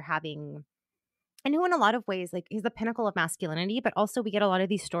out there having, and who in a lot of ways, like, he's the pinnacle of masculinity, but also we get a lot of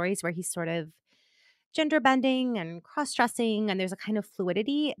these stories where he's sort of gender bending and cross-dressing, and there's a kind of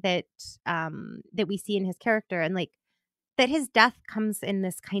fluidity that that we see in his character, and like that his death comes in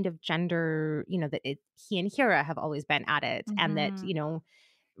this kind of gender, that he and Hera have always been at it, and that,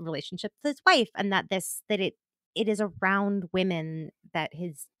 relationship with his wife, and that it is around women that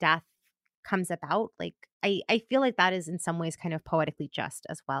his death comes about. Like, I feel like that is in some ways kind of poetically just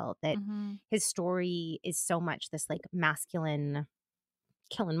as well, that his story is so much this like masculine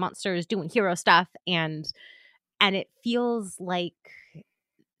killing monsters, doing hero stuff, and it feels like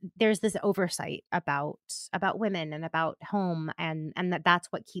there's this oversight about women and about home, and that's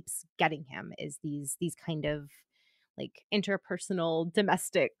what keeps getting him, is these kind of like interpersonal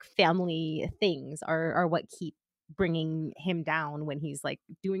domestic family things are what keep bringing him down when he's like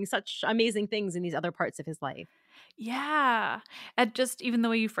doing such amazing things in these other parts of his life. Yeah. And just even the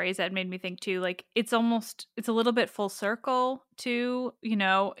way you phrase it made me think too, like it's a little bit full circle too.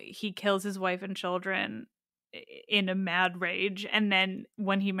 He kills his wife and children in a mad rage, and then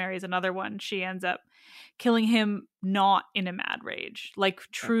when he marries another one, she ends up killing him not in a mad rage, like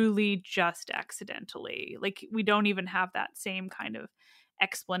truly just accidentally. Like we don't even have that same kind of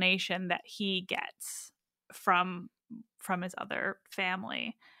explanation that he gets from his other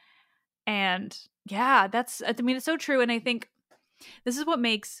family. And yeah, it's so true. And I think this is what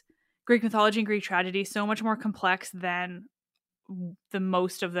makes Greek mythology and Greek tragedy so much more complex than the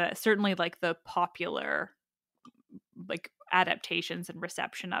most of the, certainly like the popular like adaptations and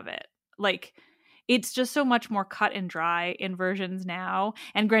reception of it. Like it's just so much more cut and dry in versions now.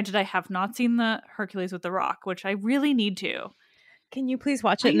 And granted, I have not seen the Hercules with the Rock, which I really need to. Can you please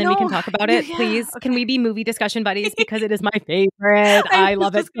watch it and then we can talk about it, please? Okay. Can we be movie discussion buddies? Because it is my favorite. I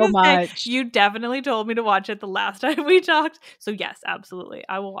love it so much. You definitely told me to watch it the last time we talked. So yes, absolutely.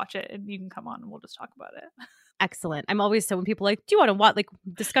 I will watch it and you can come on and we'll just talk about it. Excellent. I'm always when people are like, do you want to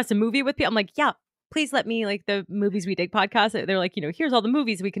discuss a movie with me? I'm like, yeah, please let me, like the Movies We Dig podcast. They're like, here's all the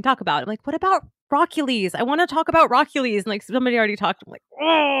movies we can talk about. I'm like, what about Rockules? I want to talk about Rockules. And like somebody already talked. I'm like,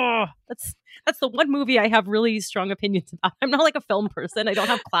 oh, that's the one movie I have really strong opinions about. I'm not like a film person. I don't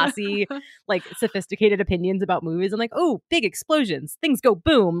have classy, like sophisticated opinions about movies. I'm like, oh, big explosions, things go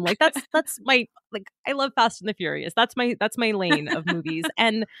boom. Like that's my, like, I love Fast and the Furious. That's my lane of movies.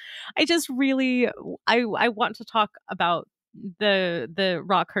 And I just really, I want to talk about the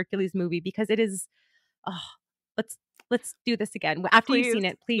Rock Hercules movie because it is, let's do this again. After you've seen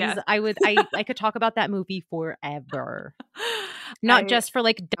it, please. Yeah. I could talk about that movie forever. Not just for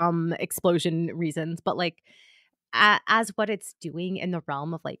like dumb explosion reasons, but like as what it's doing in the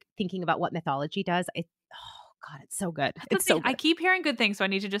realm of like thinking about what mythology does. God, it's so good. It's so good. I keep hearing good things, so I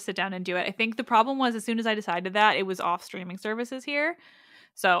need to just sit down and do it. I think the problem was as soon as I decided that, it was off streaming services here.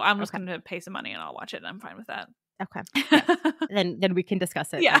 So I'm just going to pay some money and I'll watch it and I'm fine with that. Okay. Yes. Then we can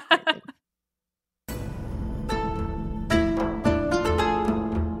discuss it. Yeah.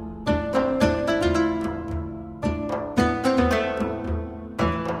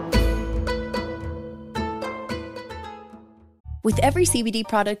 With every CBD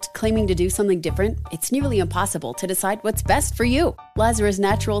product claiming to do something different, it's nearly impossible to decide what's best for you. Lazarus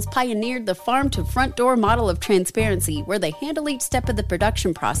Naturals pioneered the farm-to-front-door model of transparency, where they handle each step of the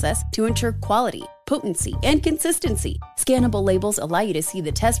production process to ensure quality, potency, and consistency. Scannable labels allow you to see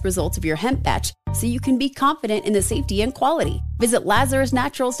the test results of your hemp batch, so you can be confident in the safety and quality. Visit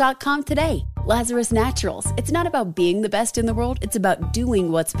LazarusNaturals.com today. Lazarus Naturals. It's not about being the best in the world, it's about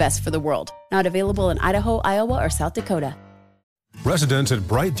doing what's best for the world. Not available in Idaho, Iowa, or South Dakota. Residents at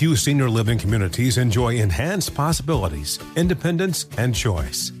Brightview Senior Living Communities enjoy enhanced possibilities, independence, and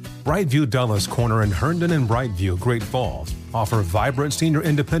choice. Brightview Dulles Corner in Herndon and Brightview, Great Falls, offer vibrant senior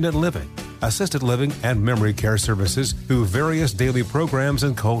independent living, assisted living, and memory care services through various daily programs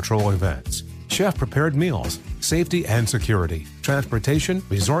and cultural events. Chef-prepared meals, safety and security, transportation,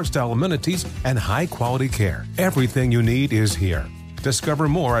 resort-style amenities, and high-quality care. Everything you need is here. Discover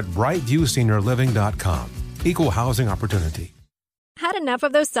more at brightviewseniorliving.com. Equal housing opportunity. Had enough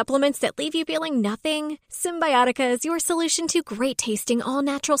of those supplements that leave you feeling nothing? Symbiotica is your solution to great-tasting,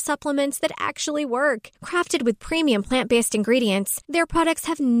 all-natural supplements that actually work. Crafted with premium plant-based ingredients, their products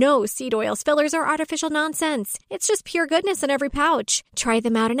have no seed oils, fillers, or artificial nonsense. It's just pure goodness in every pouch. Try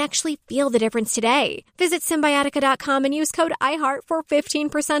them out and actually feel the difference today. Visit Symbiotica.com and use code IHEART for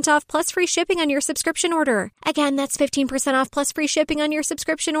 15% off plus free shipping on your subscription order. Again, that's 15% off plus free shipping on your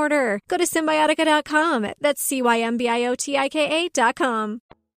subscription order. Go to Symbiotica.com. That's Cymbiotika.com.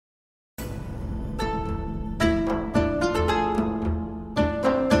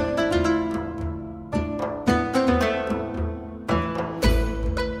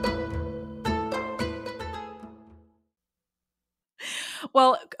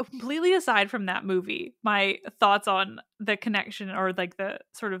 Well, completely aside from that movie, my thoughts on the connection or like the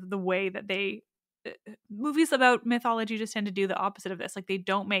sort of the way that movies about mythology just tend to do the opposite of this. Like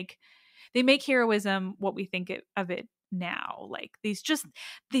they make heroism what we think of it now. Like these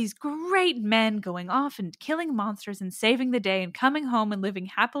great men going off and killing monsters and saving the day and coming home and living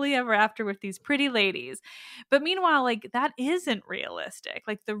happily ever after with these pretty ladies. But meanwhile, like that isn't realistic.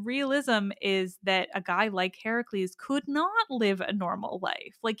 Like the realism is that a guy like Heracles could not live a normal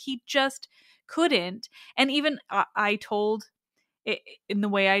life. Like he just couldn't. And even I told it in the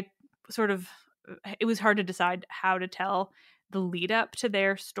way I sort of, it was hard to decide how to tell the lead up to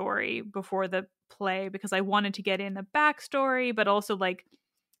their story before the play because I wanted to get in the backstory, but also like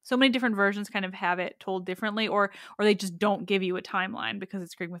so many different versions kind of have it told differently, or they just don't give you a timeline because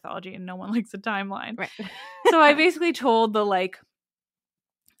it's Greek mythology and no one likes a timeline. Right. So I basically told the like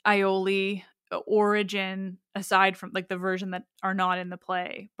Iole origin aside from like the version that are not in the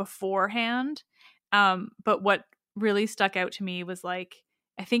play beforehand. But what really stuck out to me was like,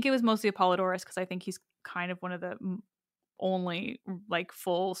 I think it was mostly Apollodorus because I think he's kind of one of the only like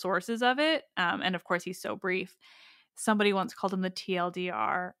full sources of it. And of course he's so brief. Somebody once called him the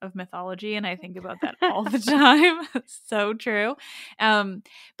TLDR of mythology, and I think about that all the time. So true.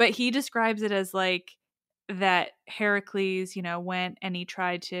 But he describes it as like that Heracles, you know, went and he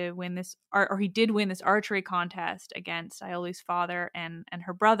tried to win this or he did win this archery contest against Iole's father and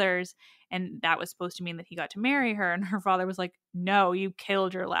her brothers, and that was supposed to mean that he got to marry her, and her father was like, no, you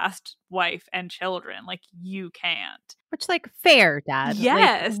killed your last wife and children, like you can't. Which, like, fair, Dad.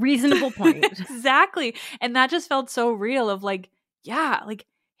 Yes. Like, reasonable point. Exactly. And that just felt so real of like, yeah, like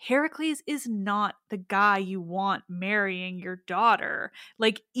Heracles is not the guy you want marrying your daughter.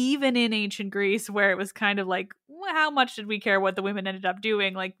 Like even in ancient Greece where it was kind of like, well, how much did we care what the women ended up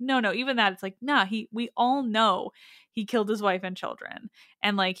doing? Like, no, even that it's like, nah, we all know he killed his wife and children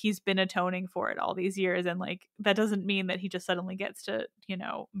and like he's been atoning for it all these years. And like, that doesn't mean that he just suddenly gets to, you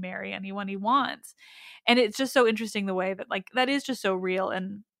know, marry anyone he wants. And it's just so interesting the way that like, that is just so real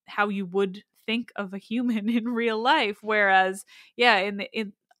and how you would think of a human in real life. Whereas, yeah,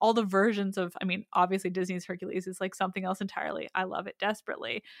 in all the versions of, I mean, obviously Disney's Hercules is like something else entirely. I love it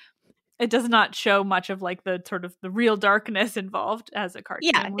desperately. It does not show much of like the sort of the real darkness involved as a cartoon.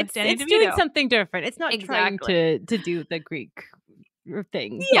 Yeah, with it's Danny DeVito. doing something different. It's not Exactly. trying to do the Greek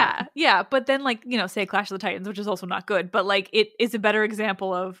thing. Yeah. But then like, you know, say Clash of the Titans, which is also not good, but like it is a better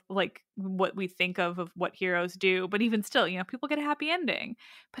example of like what we think of what heroes do. But even still, you know, people get a happy ending.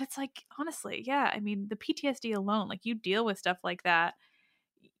 But it's like, honestly, yeah, I mean, the PTSD alone, like you deal with stuff like that,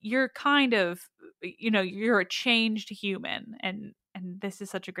 you're kind of, you know, you're a changed human, and this is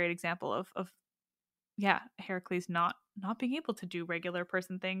such a great example of yeah, Heracles not being able to do regular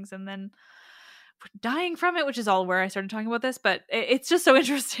person things and then dying from it, which is all where I started talking about this. But it's just so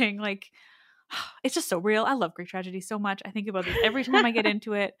interesting. Like it's just so real. I love Greek tragedy so much. I think about this every time I get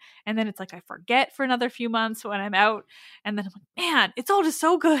into it, and then it's like I forget for another few months when I'm out, and then I'm like, man, it's all just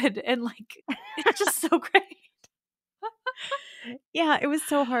so good, and like it's just so great. Yeah, it was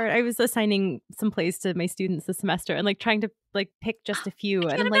so hard. I was assigning some plays to my students this semester and like trying to like pick just a few.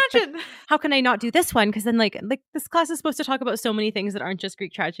 I And can't I'm like, imagine. how can I not do this one? Because then like this class is supposed to talk about so many things that aren't just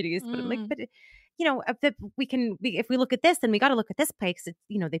Greek tragedies. But I'm like, but you know, if we look at this, then we got to look at this play because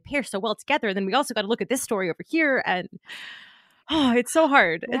you know they pair so well together. Then we also got to look at this story over here, and oh, it's so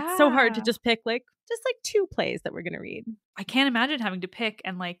hard. Yeah. It's so hard to just pick like two plays that we're gonna read. I can't imagine having to pick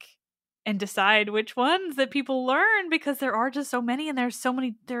and decide which ones that people learn, because there are just so many, and there's so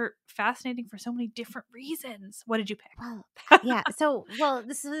many, they're fascinating for so many different reasons. What did you pick? Well, yeah. So,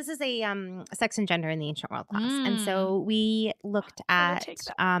 this is a sex and gender in the ancient world class, and so we looked I will at take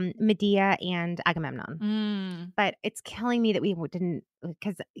that. Medea and Agamemnon. But it's killing me that we didn't,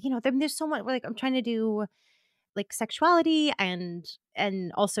 because you know there's so much. Like I'm trying to do like sexuality and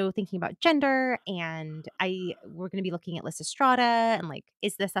also thinking about gender, and we're going to be looking at Lysistrata and like,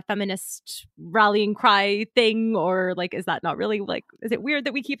 is this a feminist rallying cry thing, or like is that not really, like, is it weird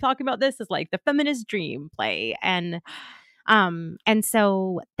that we keep talking about this as like the feminist dream play? And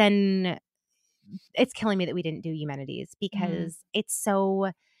so then it's killing me that we didn't do Eumenides, because it's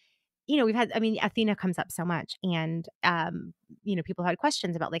so, you know, we've had, I mean, Athena comes up so much, and you know, people had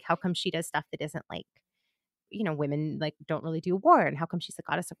questions about like how come she does stuff that isn't like, you know, women like don't really do war, and how come she's the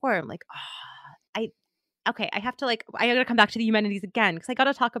goddess of war? I'm like, I have to like, I gotta come back to the Eumenides again, because I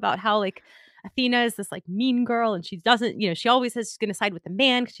gotta talk about how like Athena is this like mean girl, and she doesn't, you know, she always says she's gonna side with the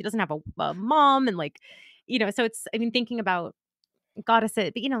man because she doesn't have a mom, and like, you know, so it's, I mean, thinking about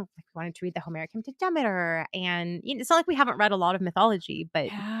goddesses, but you know, like wanted to read the Homeric hymn to Demeter, and you know, it's not like we haven't read a lot of mythology, but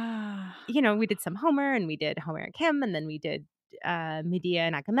Yeah. you know, we did some Homer, and we did Homeric hymn, and then we did Medea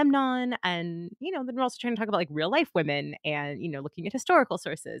and Agamemnon, and then we're also trying to talk about like real life women, and looking at historical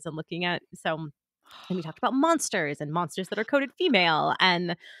sources and looking at and we talked about monsters and monsters that are coded female,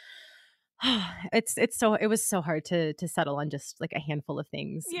 and it was so hard to settle on just like a handful of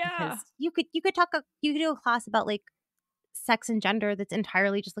things. Yeah. Because you could do a class about like sex and gender that's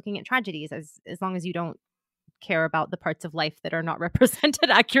entirely just looking at tragedies, as long as you don't care about the parts of life that are not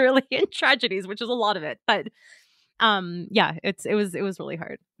represented accurately in tragedies, which is a lot of it. But yeah, it was really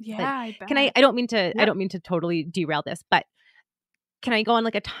hard. Yeah, But I bet. can I don't mean to totally derail this, but can I go on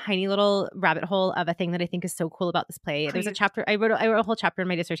like a tiny little rabbit hole of a thing that I think is so cool about this play? There's a Please. chapter I wrote a whole chapter in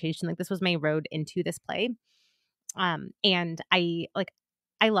my dissertation. Like, this was my road into this play. And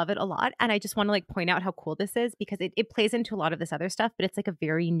I love it a lot, and I just want to like point out how cool this is, because it plays into a lot of this other stuff, but it's like a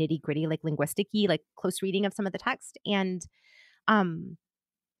very nitty-gritty, like linguistic-y, like close reading of some of the text. And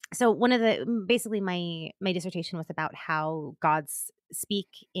so one of the basically my dissertation was about how gods speak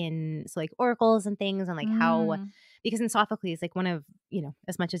in like oracles and things, and like how, because in Sophocles, like one of,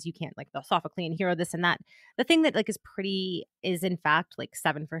 as much as you can't like the Sophoclean hero, this and that, the thing that like is in fact like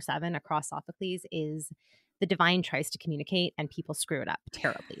 7 for 7 across Sophocles is the divine tries to communicate and people screw it up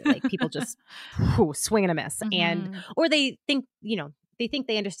terribly. Like people just swing and a miss, and or they think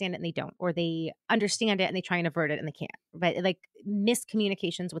they understand it and they don't, or they understand it and they try and avert it and they can't. But like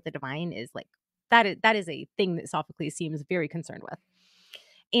miscommunications with the divine is like that is a thing that Sophocles seems very concerned with.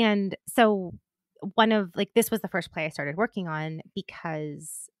 And so this was the first play I started working on,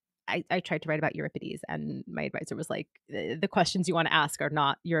 because I tried to write about Euripides, and my advisor was like, the questions you want to ask are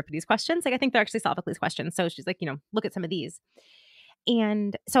not Euripides questions. Like, I think they're actually Sophocles questions. So she's like, look at some of these.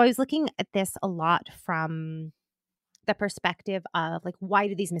 And so I was looking at this a lot from the perspective of like, why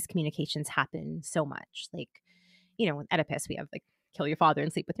do these miscommunications happen so much? Like, with Oedipus, we have like kill your father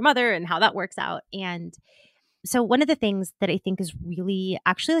and sleep with your mother, and how that works out. And so one of the things that I think is really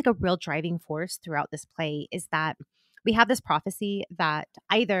actually like a real driving force throughout this play is that we have this prophecy that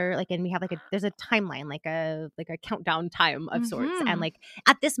either like, and we have like there's a timeline, like a countdown time of sorts. And like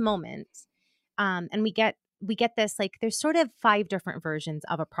at this moment, and we get this, like, there's sort of 5 different versions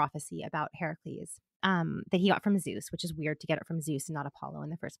of a prophecy about Heracles that he got from Zeus, which is weird to get it from Zeus and not Apollo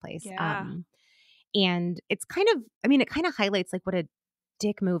in the first place. Yeah. And it's kind of, it kind of highlights like what a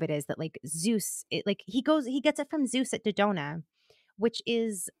dick move it is that like Zeus, he gets it from Zeus at Dodona, which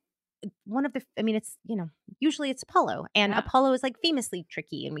is one of the, it's, usually it's Apollo, and Apollo is like famously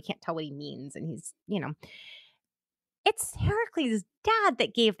tricky and we can't tell what he means. And he's, it's Heracles' dad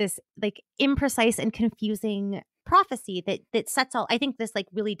that gave this like imprecise and confusing prophecy that sets all, I think this like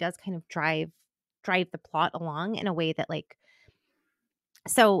really does kind of drive the plot along in a way that like,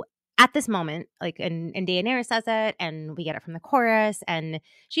 so at this moment, like, and Deianira says it, and we get it from the chorus, and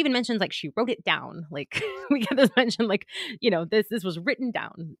she even mentions like she wrote it down. Like we get this mention, like, this was written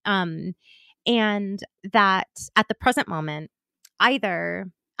down, and that at the present moment,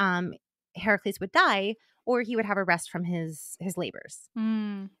 either Heracles would die or he would have a rest from his labors,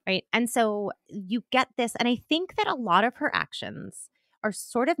 right? And so you get this, and I think that a lot of her actions are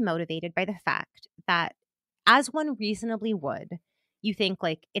sort of motivated by the fact that, as one reasonably would, you think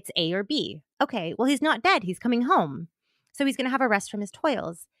like it's A or B. Okay, well, he's not dead. He's coming home. So he's going to have a rest from his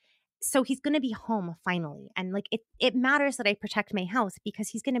toils. So he's going to be home finally. And like, it matters that I protect my house because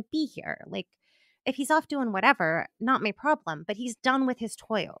he's going to be here. Like, if he's off doing whatever, not my problem, but he's done with his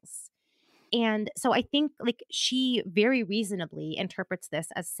toils. And so I think like she very reasonably interprets this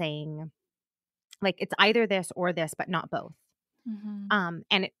as saying like, it's either this or this, but not both. And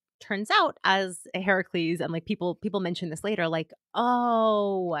it turns out, as Heracles and like people mention this later, like,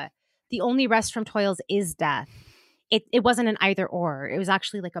 oh, the only rest from toils is death. It wasn't an either or. It was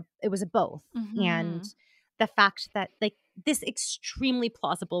actually like it was a both. And the fact that like this extremely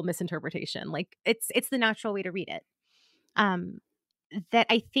plausible misinterpretation, like it's the natural way to read it. That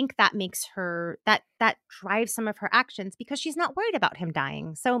I think that makes her that drives some of her actions, because she's not worried about him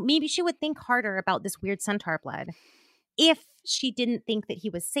dying. So maybe she would think harder about this weird centaur blood if she didn't think that he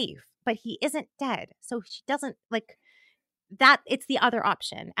was safe, but he isn't dead. So she doesn't like that. It's the other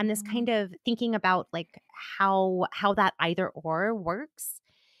option. And this kind of thinking about like how that either or works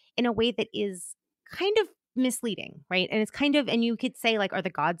in a way that is kind of misleading, right? And it's kind of, and you could say like, are the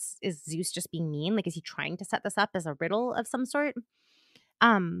gods, is Zeus just being mean? Like, is he trying to set this up as a riddle of some sort?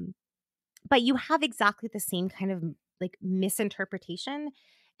 But you have exactly the same kind of like misinterpretation.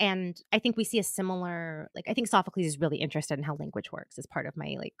 And I think we see a similar, like, I think Sophocles is really interested in how language works as part of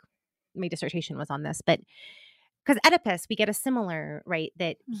my dissertation was on this. But because Oedipus, we get a similar, right,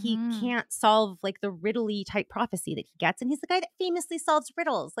 that he can't solve like the riddly type prophecy that he gets. And he's the guy that famously solves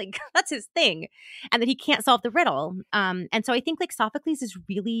riddles. Like that's his thing. And that he can't solve the riddle. And so I think like Sophocles is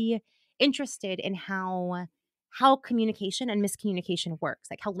really interested in how communication and miscommunication works,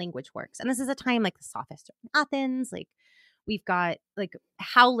 like how language works. And this is a time like the sophists are in Athens, like we've got like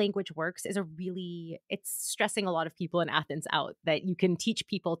how language works is it's stressing a lot of people in Athens out, that you can teach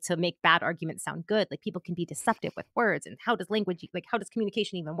people to make bad arguments sound good. Like people can be deceptive with words, and how does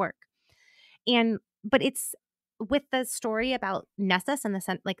communication even work? But it's with the story about Nessus and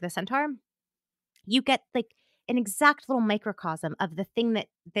the centaur, you get like an exact little microcosm of the thing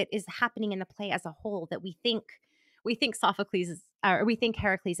that is happening in the play as a whole, that we think Sophocles is, or we think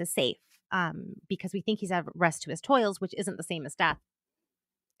Heracles is safe, because we think he's at rest to his toils, which isn't the same as death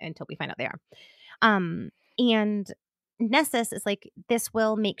until we find out they are. And Nessus is like, this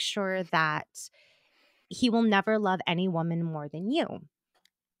will make sure that he will never love any woman more than you,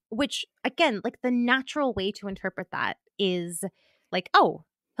 which again, like the natural way to interpret that is like, oh,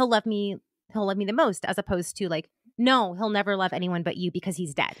 he'll love me the most, as opposed to like, no, he'll never love anyone but you because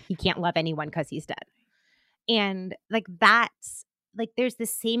he's dead. He can't love anyone because he's dead. And like that's like, there's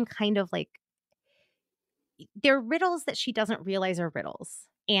this same kind of like, they're riddles that she doesn't realize are riddles.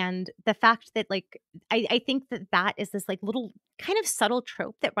 And the fact that like, I think that is this like little kind of subtle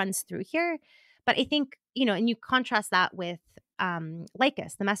trope that runs through here. But I think, and you contrast that with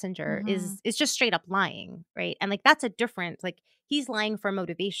Lycus, the messenger, is just straight up lying, right? And like that's a different, like he's lying for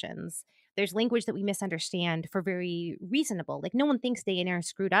motivations. There's language that we misunderstand for very reasonable. Like no one thinks Deianira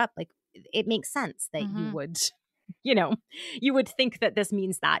screwed up. Like it makes sense that you would, you would think that this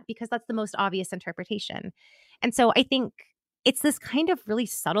means that, because that's the most obvious interpretation. And so I think it's this kind of really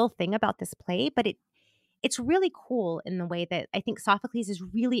subtle thing about this play, but it's really cool in the way that I think Sophocles is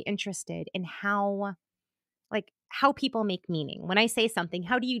really interested in how people make meaning. When I say something,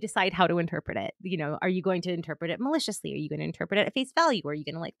 how do you decide how to interpret it? Are you going to interpret it maliciously? Are you going to interpret it at face value? Or are you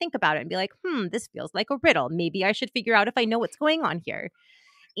going to like think about it and be like, this feels like a riddle. Maybe I should figure out if I know what's going on here.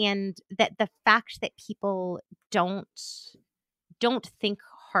 And that the fact that people don't think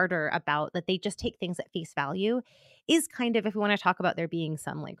harder about that, they just take things at face value, is kind of, if we want to talk about there being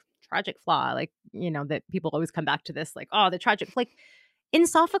some like tragic flaw, like, that people always come back to this, like, oh, the tragic, like in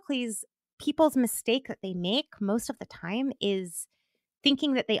Sophocles, people's mistake that they make most of the time is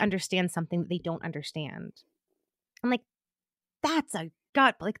thinking that they understand something that they don't understand. And like, that's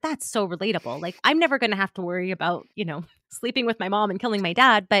that's so relatable. Like, I'm never going to have to worry about, sleeping with my mom and killing my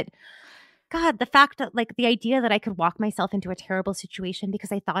dad. But God, the fact that like the idea that I could walk myself into a terrible situation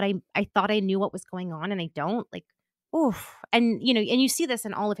because I thought I knew what was going on and I don't, like, oof. And, and you see this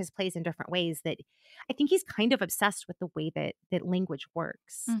in all of his plays in different ways, that I think he's kind of obsessed with the way that language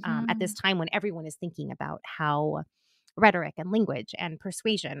works at this time when everyone is thinking about how rhetoric and language and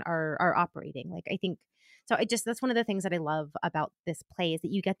persuasion are operating. Like, I think, so that's one of the things that I love about this play, is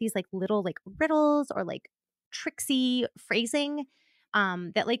that you get these like little like riddles or like tricksy phrasing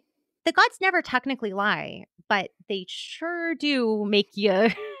that like the gods never technically lie, but they sure do make you,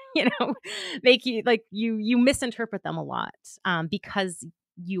 make you like you misinterpret them a lot because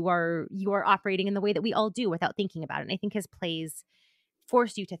you are operating in the way that we all do without thinking about it. And I think his plays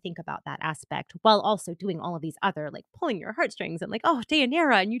force you to think about that aspect while also doing all of these other, like pulling your heartstrings and like, oh,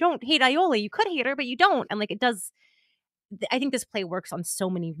 Deianira, and you don't hate Iola. You could hate her, but you don't. And like, it does. I think this play works on so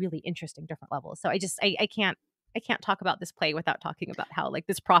many really interesting different levels. So I can't talk about this play without talking about how like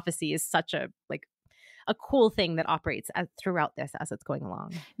this prophecy is such a cool thing that operates throughout this as it's going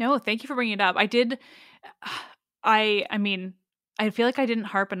along. No, thank you for bringing it up. I mean, I feel like I didn't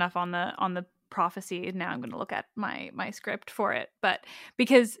harp enough on the prophecy. Now I'm going to look at my script for it, but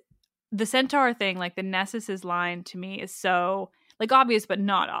because the centaur thing, like the Nessus's line to me is so like obvious, but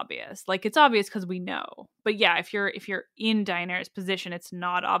not obvious. Like it's obvious because we know, but yeah, if you're in Deianira's position, it's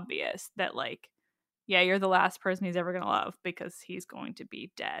not obvious that like, yeah, you're the last person he's ever going to love because he's going to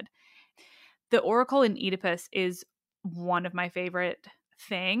be dead. The Oracle in Oedipus is one of my favorite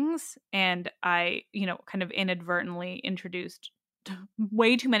things. And I, kind of inadvertently introduced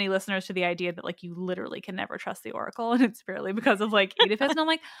way too many listeners to the idea that like you literally can never trust the Oracle. And it's purely because of like Oedipus. And I'm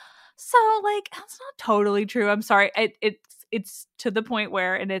like, so like, that's not totally true. I'm sorry. It's to the point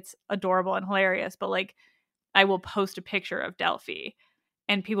where, and it's adorable and hilarious, but like I will post a picture of Delphi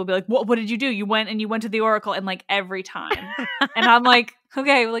and people will be like, what did you do? You went to the Oracle, and like every time. And I'm like,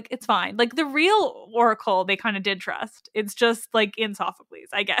 okay, like it's fine. Like the real Oracle, they kind of did trust. It's just like in Sophocles,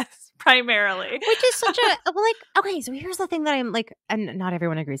 I guess, primarily. Which is such a, well, like, okay, so here's the thing that I'm like, and not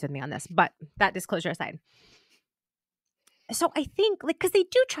everyone agrees with me on this, but that disclosure aside. so I think like because they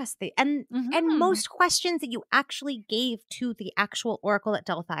do trust the and most questions that you actually gave to the actual oracle at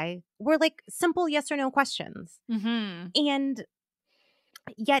Delphi were like simple yes or no questions. And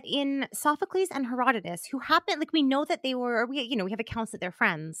yet in Sophocles and Herodotus, who happen like we know that they were we have accounts that they're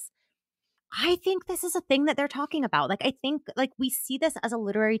friends. I think this is a thing that they're talking about. Like I think like we see this as a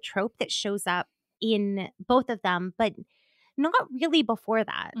literary trope that shows up in both of them, but not really before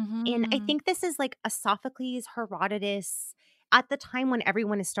that. And I think this is like a Sophocles, Herodotus at the time when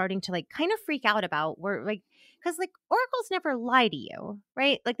everyone is starting to like kind of freak out about where like because like oracles never lie to you,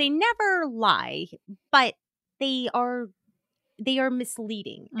 right? Like they never lie, but they are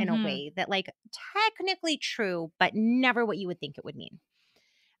misleading in a way that like technically true, but never what you would think it would mean.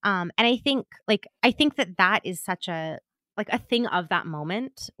 And I think that is such a like a thing of that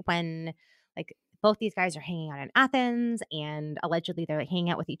moment when like both these guys are hanging out in Athens and allegedly they're like hanging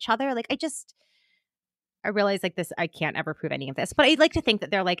out with each other. Like I realize like this, I can't ever prove any of this, but I'd like to think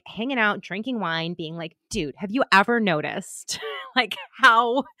that they're like hanging out, drinking wine, being like, dude, have you ever noticed like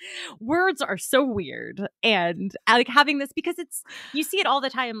how words are so weird? And like having this, because you see it all the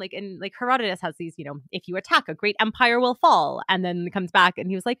time, like in like Herodotus has these, if you attack, a great empire will fall. And then comes back and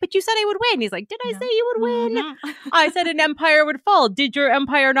he was like, but you said I would win. He's like, did I say you would win? I said an empire would fall. Did your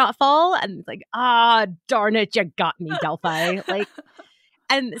empire not fall? And it's like, darn it, you got me, Delphi. Like,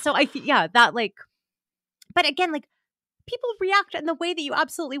 and so I feel, that like, but again, like people react in the way that you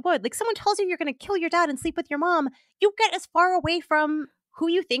absolutely would. Like someone tells you you're going to kill your dad and sleep with your mom. You get as far away from who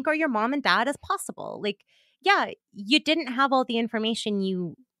you think are your mom and dad as possible. Like, yeah, you didn't have all the information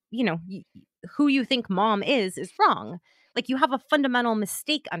who you think mom is wrong. Like you have a fundamental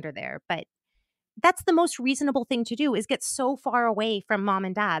mistake under there. But that's the most reasonable thing to do is get so far away from mom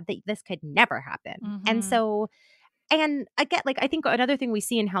and dad that this could never happen. And so, and again, like I think another thing we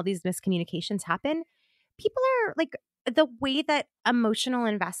see in how these miscommunications happen, people are like the way that emotional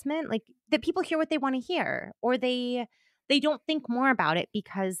investment, like that people hear what they want to hear, or they don't think more about it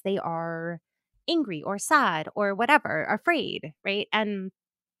because they are angry or sad or whatever, afraid, right? And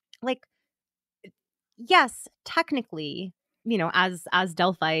like, yes, technically, as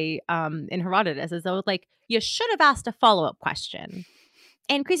Delphi in Herodotus, as though like you should have asked a follow-up question.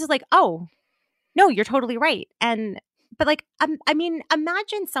 And Chris is like, oh, no, you're totally right. But like, I mean,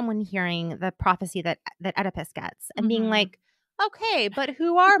 imagine someone hearing the prophecy that Oedipus gets and being like, okay, but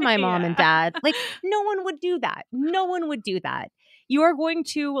who are my mom and dad? Like, no one would do that. No one would do that. You are going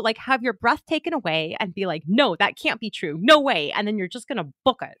to like have your breath taken away and be like, no, that can't be true. No way. And then you're just going to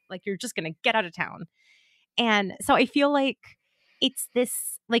book it. Like, you're just going to get out of town. And so I feel like it's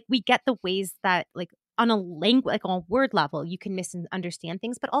this, like, we get the ways that like on a language, like on a word level, you can misunderstand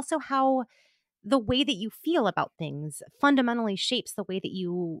things, but also how the way that you feel about things fundamentally shapes the way that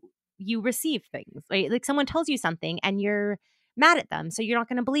you receive things. Like someone tells you something and you're mad at them, so you're not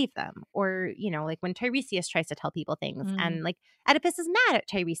going to believe them. Or, like when Tiresias tries to tell people things and like Oedipus is mad at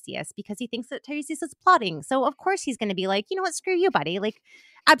Tiresias because he thinks that Tiresias is plotting. So of course he's going to be like, you know what, screw you, buddy. Like,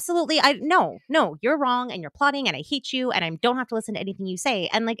 absolutely. No, you're wrong and you're plotting and I hate you and I don't have to listen to anything you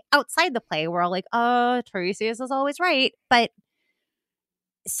say. And like outside the play, we're all like, Tiresias is always right. But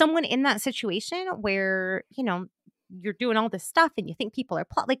someone in that situation where, you're doing all this stuff and you think people are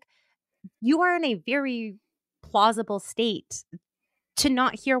like you are in a very plausible state to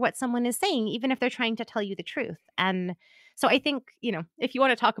not hear what someone is saying, even if they're trying to tell you the truth. And so I think, if you want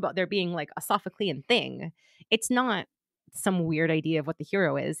to talk about there being like a Sophoclean thing, it's not some weird idea of what the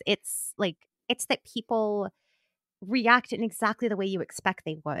hero is. It's that people react in exactly the way you expect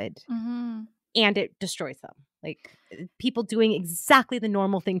they would. And it destroys them. Like people doing exactly the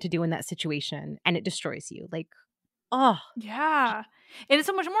normal thing to do in that situation, and it destroys you. Like, oh. Yeah. And it's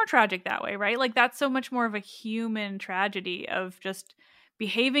so much more tragic that way, right? Like that's so much more of a human tragedy of just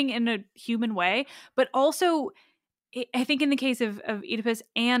behaving in a human way. But also, I think in the case of Oedipus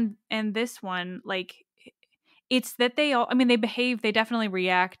and this one, like it's that they definitely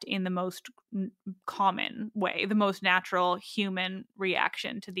react in the most common way, the most natural human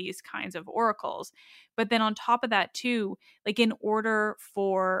reaction to these kinds of oracles. But then on top of that too, like in order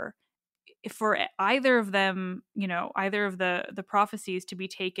for either of them, either of the prophecies to be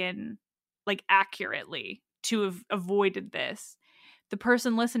taken like accurately, to have avoided this, the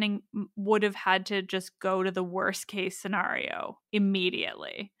person listening would have had to just go to the worst case scenario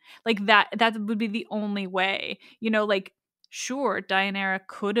immediately. Like that would be the only way, like, sure, Deianira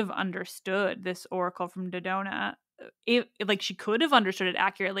could have understood this oracle from Dodona. Like she could have understood it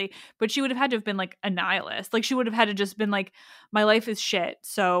accurately, but she would have had to have been like a nihilist. Like she would have had to just been like, my life is shit,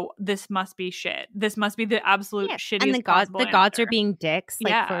 so this must be shit. This must be the absolute shittiest. And the gods are being dicks,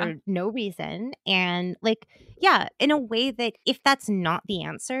 like for no reason. And like, Yeah, in a way that if that's not the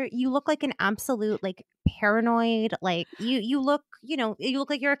answer, you look like an absolute like paranoid, like you look, you look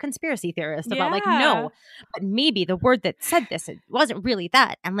like you're a conspiracy theorist about like, Yeah. no, but maybe the word that said this, it wasn't really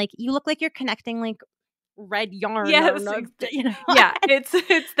that. And like you look like you're connecting like red yarn Yes. Yeah,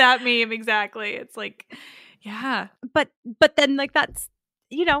 it's that meme exactly. It's like, yeah. but then like that's,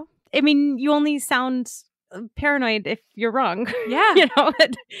 I mean, you only sound paranoid if you're wrong. Yeah.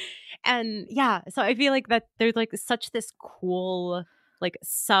 And yeah, so I feel like that there's like such this cool like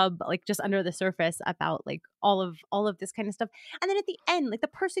sub like just under the surface about like all of this kind of stuff. And then at the end, like the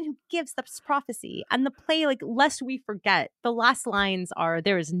person who gives this prophecy and the play, like lest we forget, the last lines are,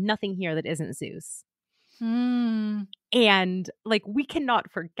 there is nothing here that isn't Zeus. And like we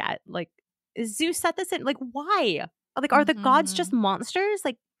cannot forget, like Zeus set this in, like why? Like are the gods just monsters?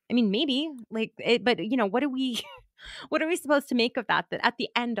 Like I mean maybe like it, but what do we what are we supposed to make of that at the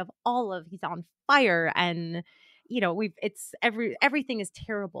end of all of he's on fire and everything is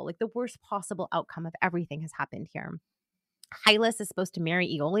terrible, like the worst possible outcome of everything has happened here. Hylas is supposed to marry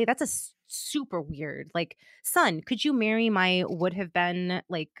Iole. That's a super weird, like, son, could you marry my would have been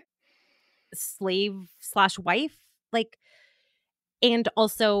like slave/wife, like, and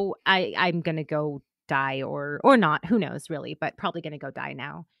also I'm gonna go die or not, who knows really, but probably gonna go die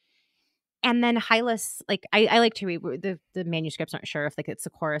now. And then Hylas, like I like to read the manuscripts aren't sure if like it's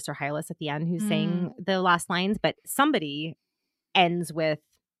the chorus or Hylas at the end who's saying the last lines, but somebody ends with,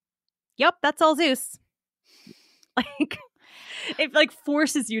 "Yep, that's all Zeus." Like it like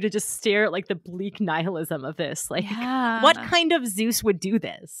forces you to just stare at like the bleak nihilism of this. Like what kind of Zeus would do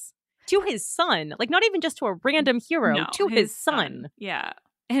this to his son? Like not even just to a random hero, No, to his son. Yeah.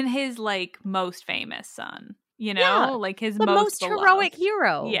 And his like most famous son, Yeah, like his the most heroic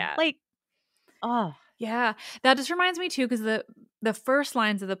hero. Yeah. Like, oh. Yeah. That just reminds me too, because the first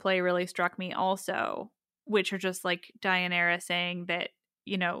lines of the play really struck me also, which are just like Deianira saying that,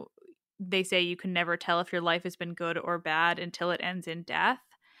 they say you can never tell if your life has been good or bad until it ends in death.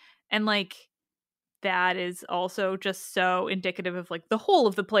 And like that is also just so indicative of like the whole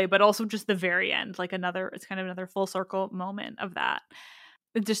of the play, but also just the very end, like it's kind of another full circle moment of that.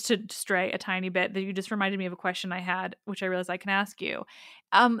 Just to stray a tiny bit, that you just reminded me of a question I had, which I realized I can ask you.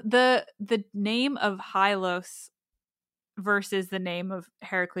 The name of Hylos versus the name of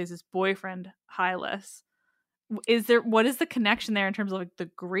Heracles' boyfriend Hylas. What is the connection there in terms of like the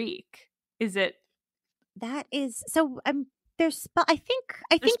Greek? Is it that is so? There's I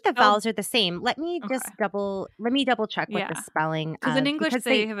think the vowels are the same. Let me just double check with the spelling. Because in English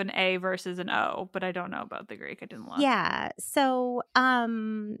they have an A versus an O, but I don't know about the Greek. I didn't look. Yeah. So let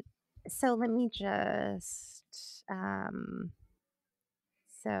me just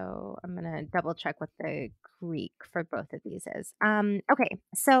so I'm gonna double check what the Greek for both of these is. Okay.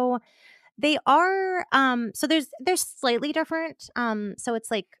 So they are so they're slightly different. So it's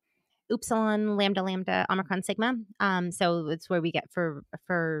like upsilon, lambda, lambda, omicron, sigma. So it's where we get for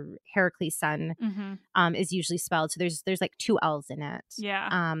Heracles' son is usually spelled. So there's like two L's in it.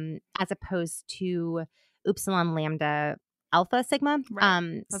 Yeah. As opposed to upsilon, lambda, alpha, sigma.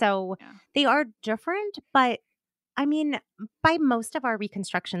 Right. So they are different, but I mean, by most of our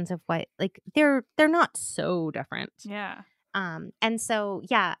reconstructions of what like they're not so different. Yeah. And so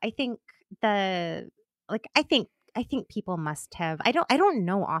yeah, I think I think people must have. I don't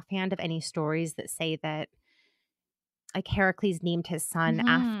know offhand of any stories that say that like Heracles named his son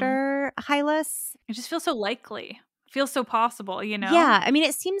after Hylas. It just feels so likely. Feels so possible, Yeah, I mean,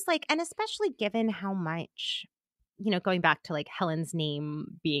 it seems like, and especially given how much, going back to like Helen's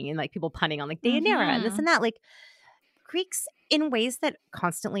name being in like people punning on like Deianira and this and that, like Greeks in ways that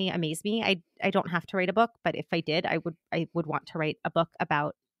constantly amaze me. I don't have to write a book, but if I did, I would want to write a book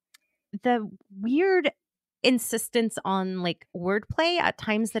about the weird insistence on like wordplay at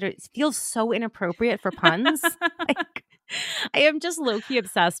times that it feels so inappropriate for puns. Like, I am just low-key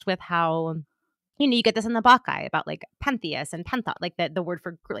obsessed with how you get this in the Bacchae about like Pentheus and Pentha, like the word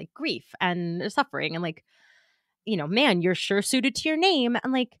for like grief and suffering, and like man, you're sure suited to your name,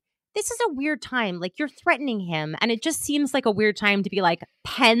 and like this is a weird time, like you're threatening him, and it just seems like a weird time to be like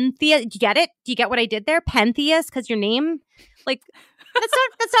Pentheus. Do you get it? Do you get what I did there? Pentheus, because your name, like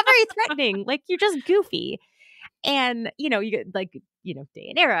that's not very threatening. Like you're just goofy. And, you get like,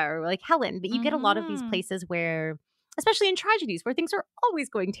 Deianira or like Helen, but you get a lot of these places where, especially in tragedies, where things are always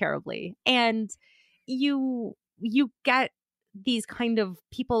going terribly. And you get these kind of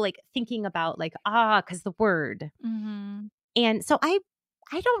people like thinking about like, because the word. And so I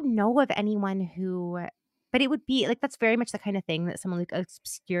don't know of anyone who, but it would be like, that's very much the kind of thing that someone like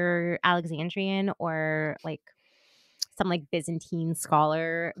obscure Alexandrian or like some like Byzantine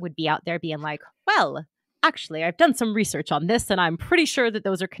scholar would be out there being like, well, actually, I've done some research on this and I'm pretty sure that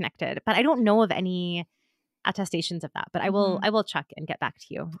those are connected, but I don't know of any attestations of that. But I will check and get back to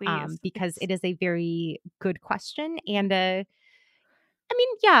you. Please. Because it is a very good question. And I mean,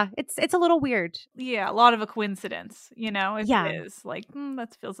 yeah, it's a little weird. Yeah, a lot of a coincidence, you know, it is like,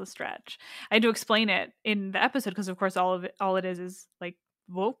 that feels a stretch. I had to explain it in the episode because, of course, all it is like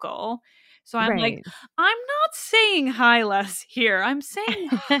vocal. So I'm like, I'm not saying Hylas here. I'm saying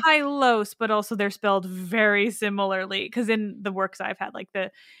Hylos, but also they're spelled very similarly because in the works I've had, like the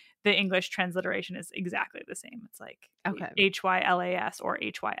English transliteration is exactly the same. It's like Hylas or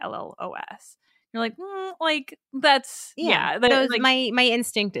Hyllos. You're like, that's those, like, my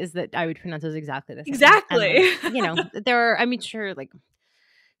instinct is that I would pronounce those exactly the same. Exactly. And, you know, there are, I mean, sure, like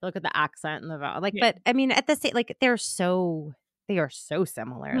look at the accent and the vowel, like, but I mean, at the same, like they are so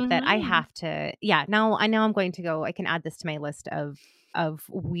similar that I have to. Yeah, now I know I'm going to go. I can add this to my list of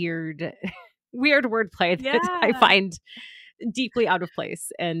weird wordplay that I find deeply out of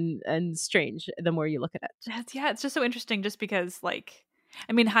place and strange the more you look at it. It's just so interesting just because, like,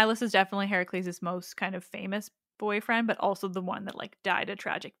 I mean, Hylas is definitely Heracles' most kind of famous boyfriend, but also the one that like died a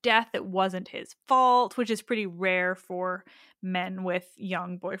tragic death. It wasn't his fault, which is pretty rare for men with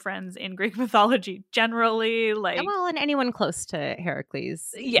young boyfriends in Greek mythology generally. Like, well, and anyone close to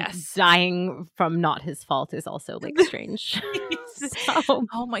Heracles, dying from not his fault is also like strange. So.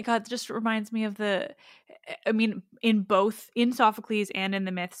 Oh my god, it just reminds me of in Sophocles and in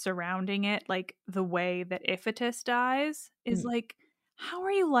the myth surrounding it, like the way that Iphitus dies is like, how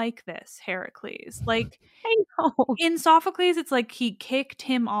are you like this, Heracles? Like, I know. In Sophocles, it's like he kicked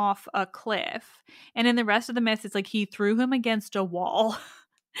him off a cliff. And in the rest of the myths, it's like he threw him against a wall.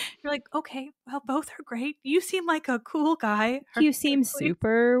 You're like, okay, well, both are great. You seem like a cool guy. You seem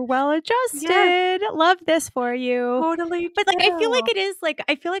super well adjusted. Yeah. Love this for you. Totally. But like, I feel like it is like,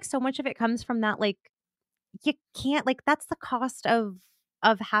 I feel like so much of it comes from that, like, you can't, like, that's the cost of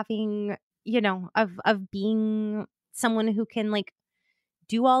having, you know, of being someone who can like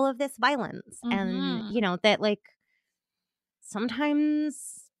do all of this violence. And you know that like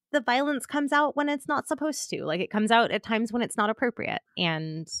sometimes the violence comes out when it's not supposed to, like it comes out at times when it's not appropriate,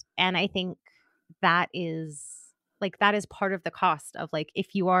 and I think that is part of the cost of like,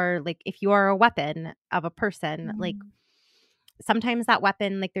 if you are a weapon of a person, like sometimes that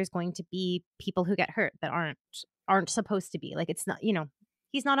weapon, like there's going to be people who get hurt that aren't supposed to be, like, it's not, you know,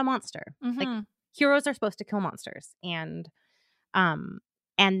 he's not a monster. Like heroes are supposed to kill monsters, and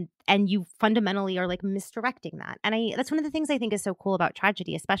you fundamentally are like misdirecting that. And that's one of the things I think is so cool about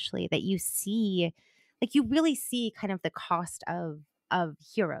tragedy, especially that you see, like you really see kind of the cost of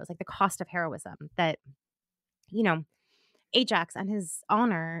heroes, like the cost of heroism, that, you know, Ajax and his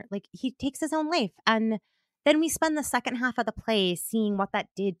honor, like he takes his own life. And then we spend the second half of the play seeing what that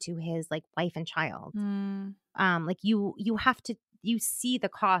did to his like wife and child. Like you see the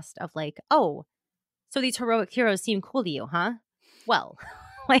cost of like, oh, so these heroic heroes seem cool to you, huh? Well,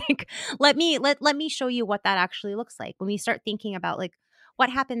 like, let me show you what that actually looks like when we start thinking about like what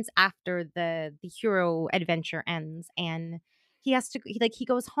happens after the hero adventure ends and he has to, he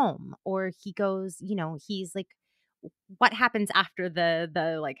goes home, or he goes, you know, he's like, what happens after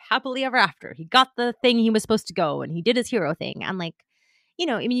the like happily ever after? He got the thing he was supposed to go and he did his hero thing. And like, you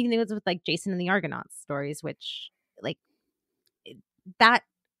know, I mean, you can think of with like Jason and the Argonauts stories, which like that,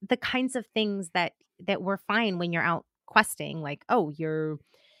 the kinds of things that were fine when you're out questing, like, oh,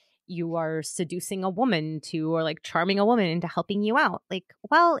 you are seducing a woman to, or like charming a woman into helping you out. Like,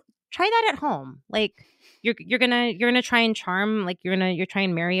 well, try that at home. Like you're gonna try and charm, like you're trying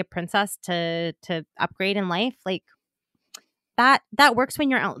to marry a princess to upgrade in life. Like that works when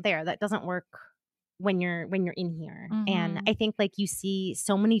you're out there. That doesn't work when you're in here. And I think like you see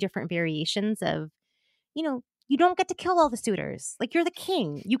so many different variations of, you know, you don't get to kill all the suitors. Like, you're the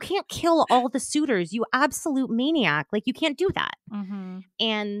king. You can't kill all the suitors, you absolute maniac. Like, you can't do that.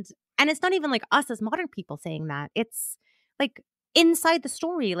 And it's not even like us as modern people saying that. It's like inside the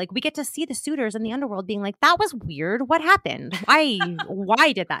story, like we get to see the suitors in the underworld being like, that was weird. What happened?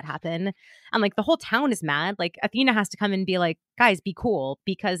 Why did that happen? And like the whole town is mad. Like Athena has to come and be like, guys, be cool,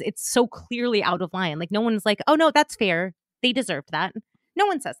 because it's so clearly out of line. Like no one's like, oh no, that's fair. They deserved that. No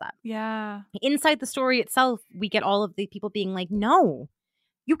one says that. Yeah. Inside the story itself, we get all of the people being like, no,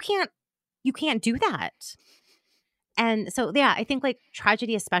 you can't do that. And so, yeah, I think like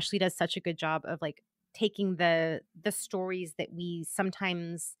tragedy especially does such a good job of like taking the stories that we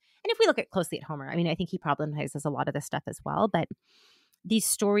sometimes, and if we look at closely at Homer, I mean, I think he problematizes a lot of this stuff as well, but these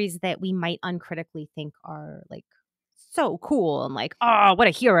stories that we might uncritically think are like so cool and like, oh, what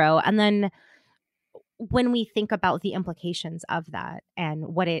a hero. And then when we think about the implications of that and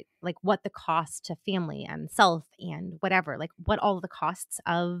what the cost to family and self and whatever, like what all the costs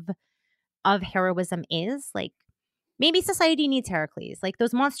of heroism is, like maybe society needs Heracles. Like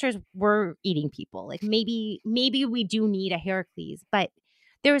those monsters were eating people. Like maybe we do need a Heracles, but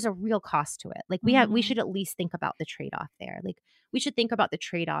there is a real cost to it. Like we should at least think about the trade-off there. Like we should think about the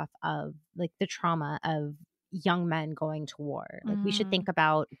trade-off of like the trauma of young men going to war. Like we should think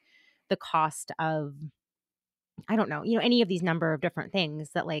about the cost of, I don't know, any of these number of different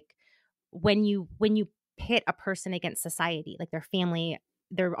things that like when you pit a person against society, like their family,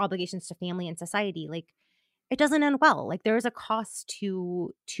 their obligations to family and society, like it doesn't end well. Like there is a cost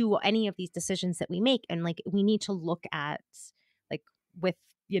to any of these decisions that we make. And like we need to look at like with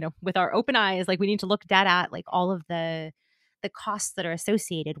our open eyes, like we need to look dead at like all of the costs that are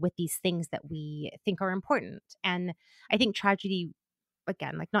associated with these things that we think are important. And I think tragedy,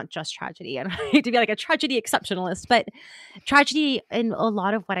 again, like not just tragedy, I don't hate to be like a tragedy exceptionalist, but tragedy, and a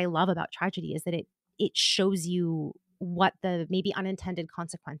lot of what I love about tragedy is that it shows you what the maybe unintended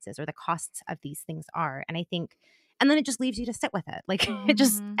consequences or the costs of these things are. And I think, and then it just leaves you to sit with it. Like it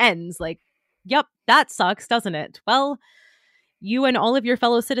just ends like, yep, that sucks, doesn't it? Well, you and all of your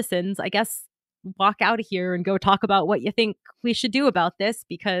fellow citizens, I guess, walk out of here and go talk about what you think we should do about this,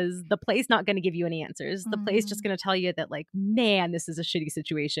 because the play's not going to give you any answers. The play's just going to tell you that like, man, this is a shitty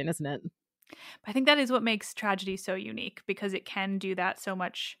situation, isn't it? I think that is what makes tragedy so unique, because it can do that so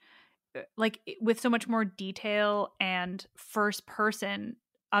much, like with so much more detail and first person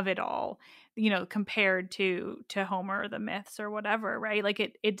of it all, compared to Homer or the myths or whatever, right? Like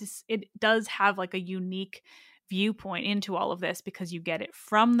it does have like a unique viewpoint into all of this, because you get it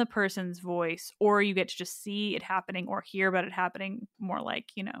from the person's voice, or you get to just see it happening or hear about it happening. More like,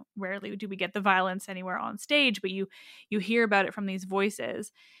 rarely do we get the violence anywhere on stage, but you hear about it from these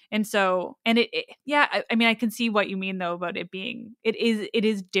voices. And so, and I mean, I can see what you mean though about it being, it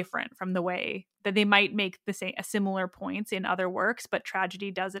is different from the way that they might make a similar points in other works, but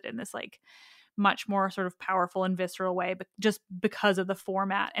tragedy does it in this like much more sort of powerful and visceral way, but just because of the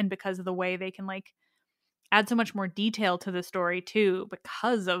format and because of the way they can like add so much more detail to the story too,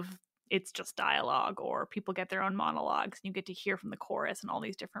 because of it's just dialogue, or people get their own monologues and you get to hear from the chorus and all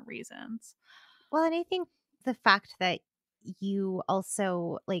these different reasons. Well, and I think the fact that you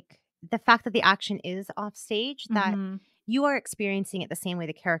also like the fact that the action is off stage, that you are experiencing it the same way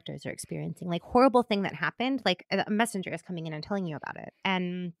the characters are experiencing. Like horrible thing that happened, like a messenger is coming in and telling you about it.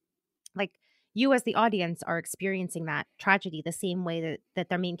 And like you as the audience are experiencing that tragedy the same way that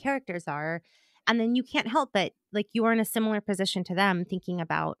their main characters are. And then you can't help but like you are in a similar position to them, thinking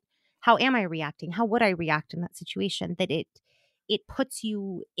about how am I reacting? How would I react in that situation? That it puts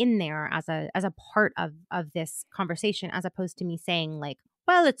you in there as a part of this conversation, as opposed to me saying like,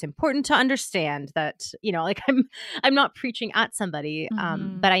 well, it's important to understand that, like I'm not preaching at somebody,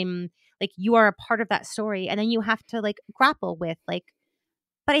 but I'm like, you are a part of that story. And then you have to like grapple with like,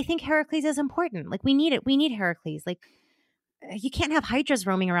 but I think Heracles is important. Like we need it. We need Heracles. Like, you can't have hydras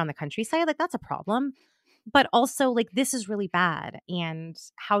roaming around the countryside. Like that's a problem. But also like this is really bad. And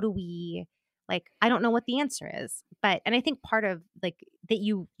how do we like, I don't know what the answer is. But, and I think part of like that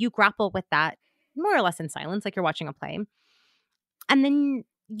you grapple with that more or less in silence, like you're watching a play. And then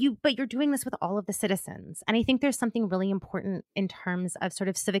but you're doing this with all of the citizens. And I think there's something really important in terms of sort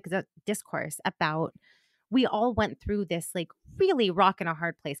of civic discourse about, we all went through this like really rock and a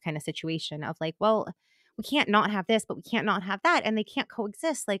hard place kind of situation of like, well, we can't not have this, but we can't not have that. And they can't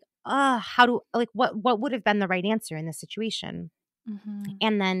coexist. Like, what would have been the right answer in this situation?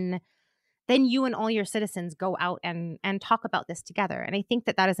 And then you and all your citizens go out and talk about this together. And I think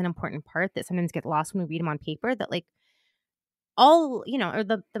that is an important part that sometimes gets lost when we read them on paper, that like all, or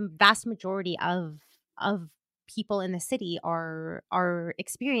the vast majority of people in the city are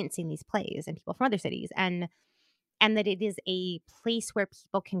experiencing these plays, and people from other cities, and that it is a place where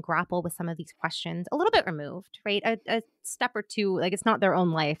people can grapple with some of these questions a little bit removed, right? A step or two, like it's not their own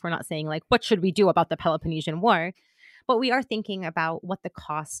life. We're not saying like, what should we do about the Peloponnesian War? But we are thinking about what the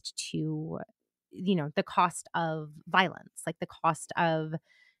cost to, the cost of violence, like the cost of,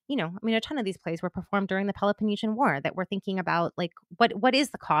 a ton of these plays were performed during the Peloponnesian War, that we're thinking about like, what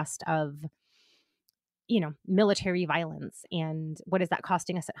is the cost of, military violence, and what is that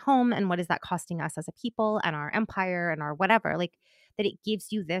costing us at home, and what is that costing us as a people and our empire and our whatever, like that it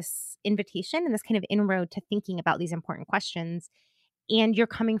gives you this invitation and this kind of inroad to thinking about these important questions. And you're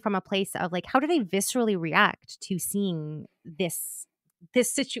coming from a place of like, how did I viscerally react to seeing this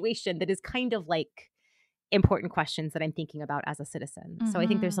situation that is kind of like important questions that I'm thinking about as a citizen. So I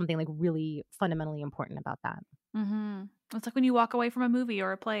think there's something like really fundamentally important about that. It's like when you walk away from a movie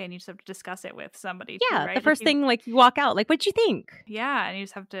or a play and you just have to discuss it with somebody. Yeah, too, right? the first thing, like you walk out, like, what'd you think? Yeah, and you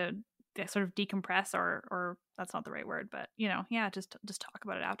just have to sort of decompress, or that's not the right word, but just talk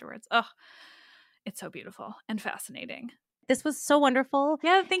about it afterwards. Oh, it's so beautiful and fascinating. This was so wonderful.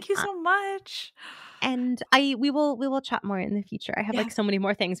 Yeah, thank you so much. And we will chat more in the future. I have like so many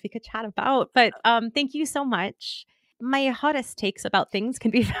more things we could chat about, but thank you so much. My hottest takes about things can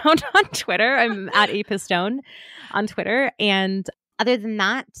be found on Twitter. I'm at Apistone on Twitter. And other than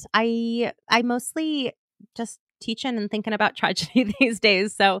that, I mostly just teaching and thinking about tragedy these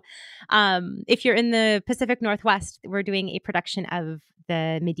days. So if you're in the Pacific Northwest, we're doing a production of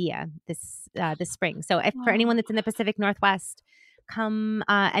the Medea this spring. So for anyone that's in the Pacific Northwest, come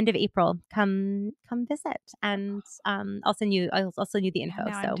end of April, come visit, and I'll send you the info.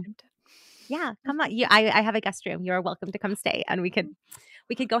 So yeah, come on. I have a guest room. You're welcome to come stay, and we could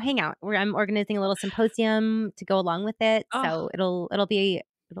go hang out. I'm organizing a little symposium to go along with it. So it'll be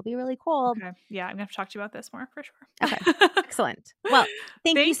really cool. Okay. Yeah, I'm gonna have to talk to you about this more for sure. Okay, excellent. Well,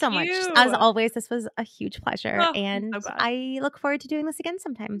 thank you so much. As always, this was a huge pleasure, and so I look forward to doing this again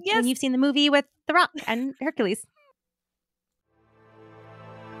sometime when you've seen the movie with The Rock and Hercules.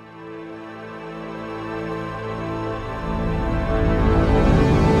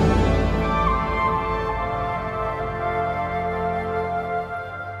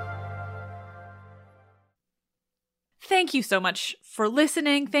 Thank you so much for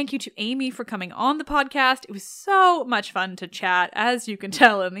listening. Thank you to Amy for coming on the podcast. It was so much fun to chat, as you can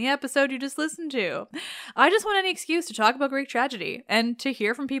tell in the episode you just listened to. I just want any excuse to talk about Greek tragedy and to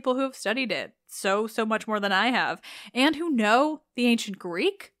hear from people who have studied it so much more than I have and who know the ancient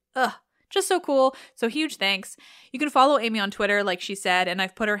Greek. Just so cool. So huge thanks. You can follow Amy on Twitter, like she said, and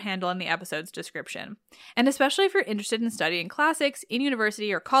I've put her handle in the episode's description. And especially if you're interested in studying classics in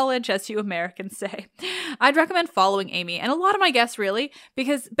university or college, as you Americans say, I'd recommend following Amy, and a lot of my guests really,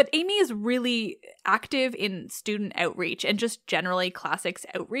 but Amy is really active in student outreach and just generally classics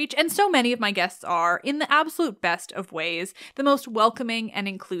outreach, and so many of my guests are, in the absolute best of ways, the most welcoming and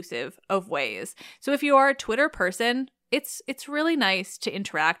inclusive of ways. So if you are a Twitter person, it's really nice to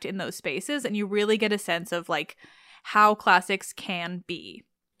interact in those spaces, and you really get a sense of like how classics can be.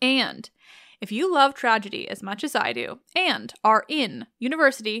 And if you love tragedy as much as I do and are in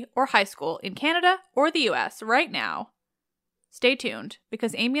university or high school in Canada or the US right now, stay tuned,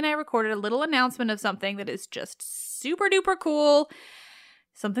 because Amy and I recorded a little announcement of something that is just super duper cool,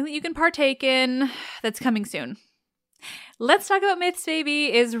 something that you can partake in that's coming soon. Let's Talk About Myths,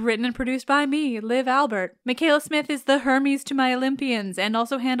 Baby is written and produced by me, Liv Albert. Michaela Smith is the Hermes to my Olympians and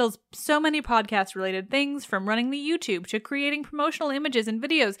also handles so many podcast-related things, from running the YouTube to creating promotional images and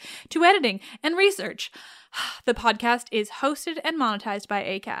videos to editing and research. The podcast is hosted and monetized by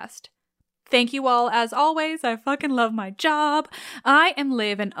Acast. Thank you all, as always. I fucking love my job. I am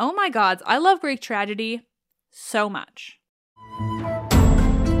Liv, and oh my gods, I love Greek tragedy so much.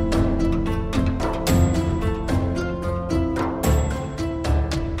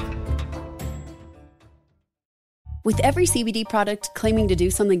 With every CBD product claiming to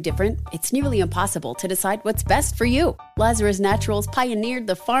do something different, it's nearly impossible to decide what's best for you. Lazarus Naturals pioneered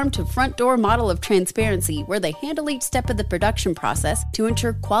the farm-to-front-door model of transparency, where they handle each step of the production process to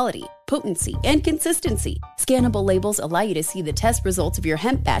ensure quality, potency, and consistency. Scannable labels allow you to see the test results of your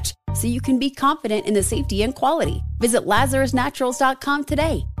hemp batch, so you can be confident in the safety and quality. Visit LazarusNaturals.com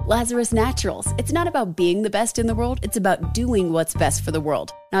today. Lazarus Naturals. It's not about being the best in the world, it's about doing what's best for the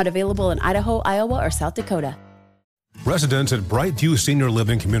world. Not available in Idaho, Iowa, or South Dakota. Residents at Brightview Senior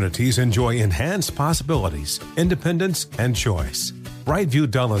Living Communities enjoy enhanced possibilities, independence, and choice.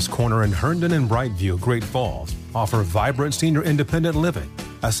 Brightview Dulles Corner in Herndon and Brightview, Great Falls, offer vibrant senior independent living,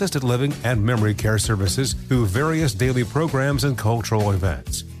 assisted living, and memory care services through various daily programs and cultural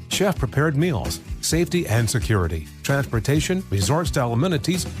events. Chef-prepared meals, safety and security, transportation, resort-style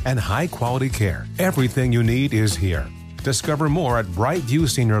amenities, and high-quality care. Everything you need is here. Discover more at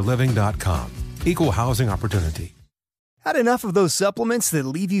brightviewseniorliving.com. Equal housing opportunity. Had enough of those supplements that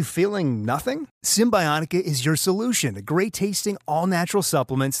leave you feeling nothing? Symbiotica is your solution to great-tasting, all-natural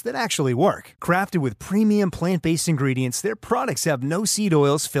supplements that actually work. Crafted with premium plant-based ingredients, their products have no seed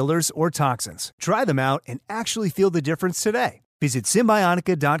oils, fillers, or toxins. Try them out and actually feel the difference today. Visit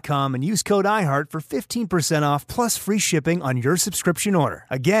Symbiotica.com and use code IHEART for 15% off plus free shipping on your subscription order.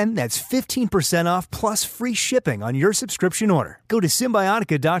 Again, that's 15% off plus free shipping on your subscription order. Go to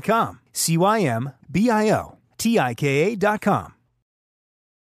Symbiotica.com, CYMBIOTIKA.com.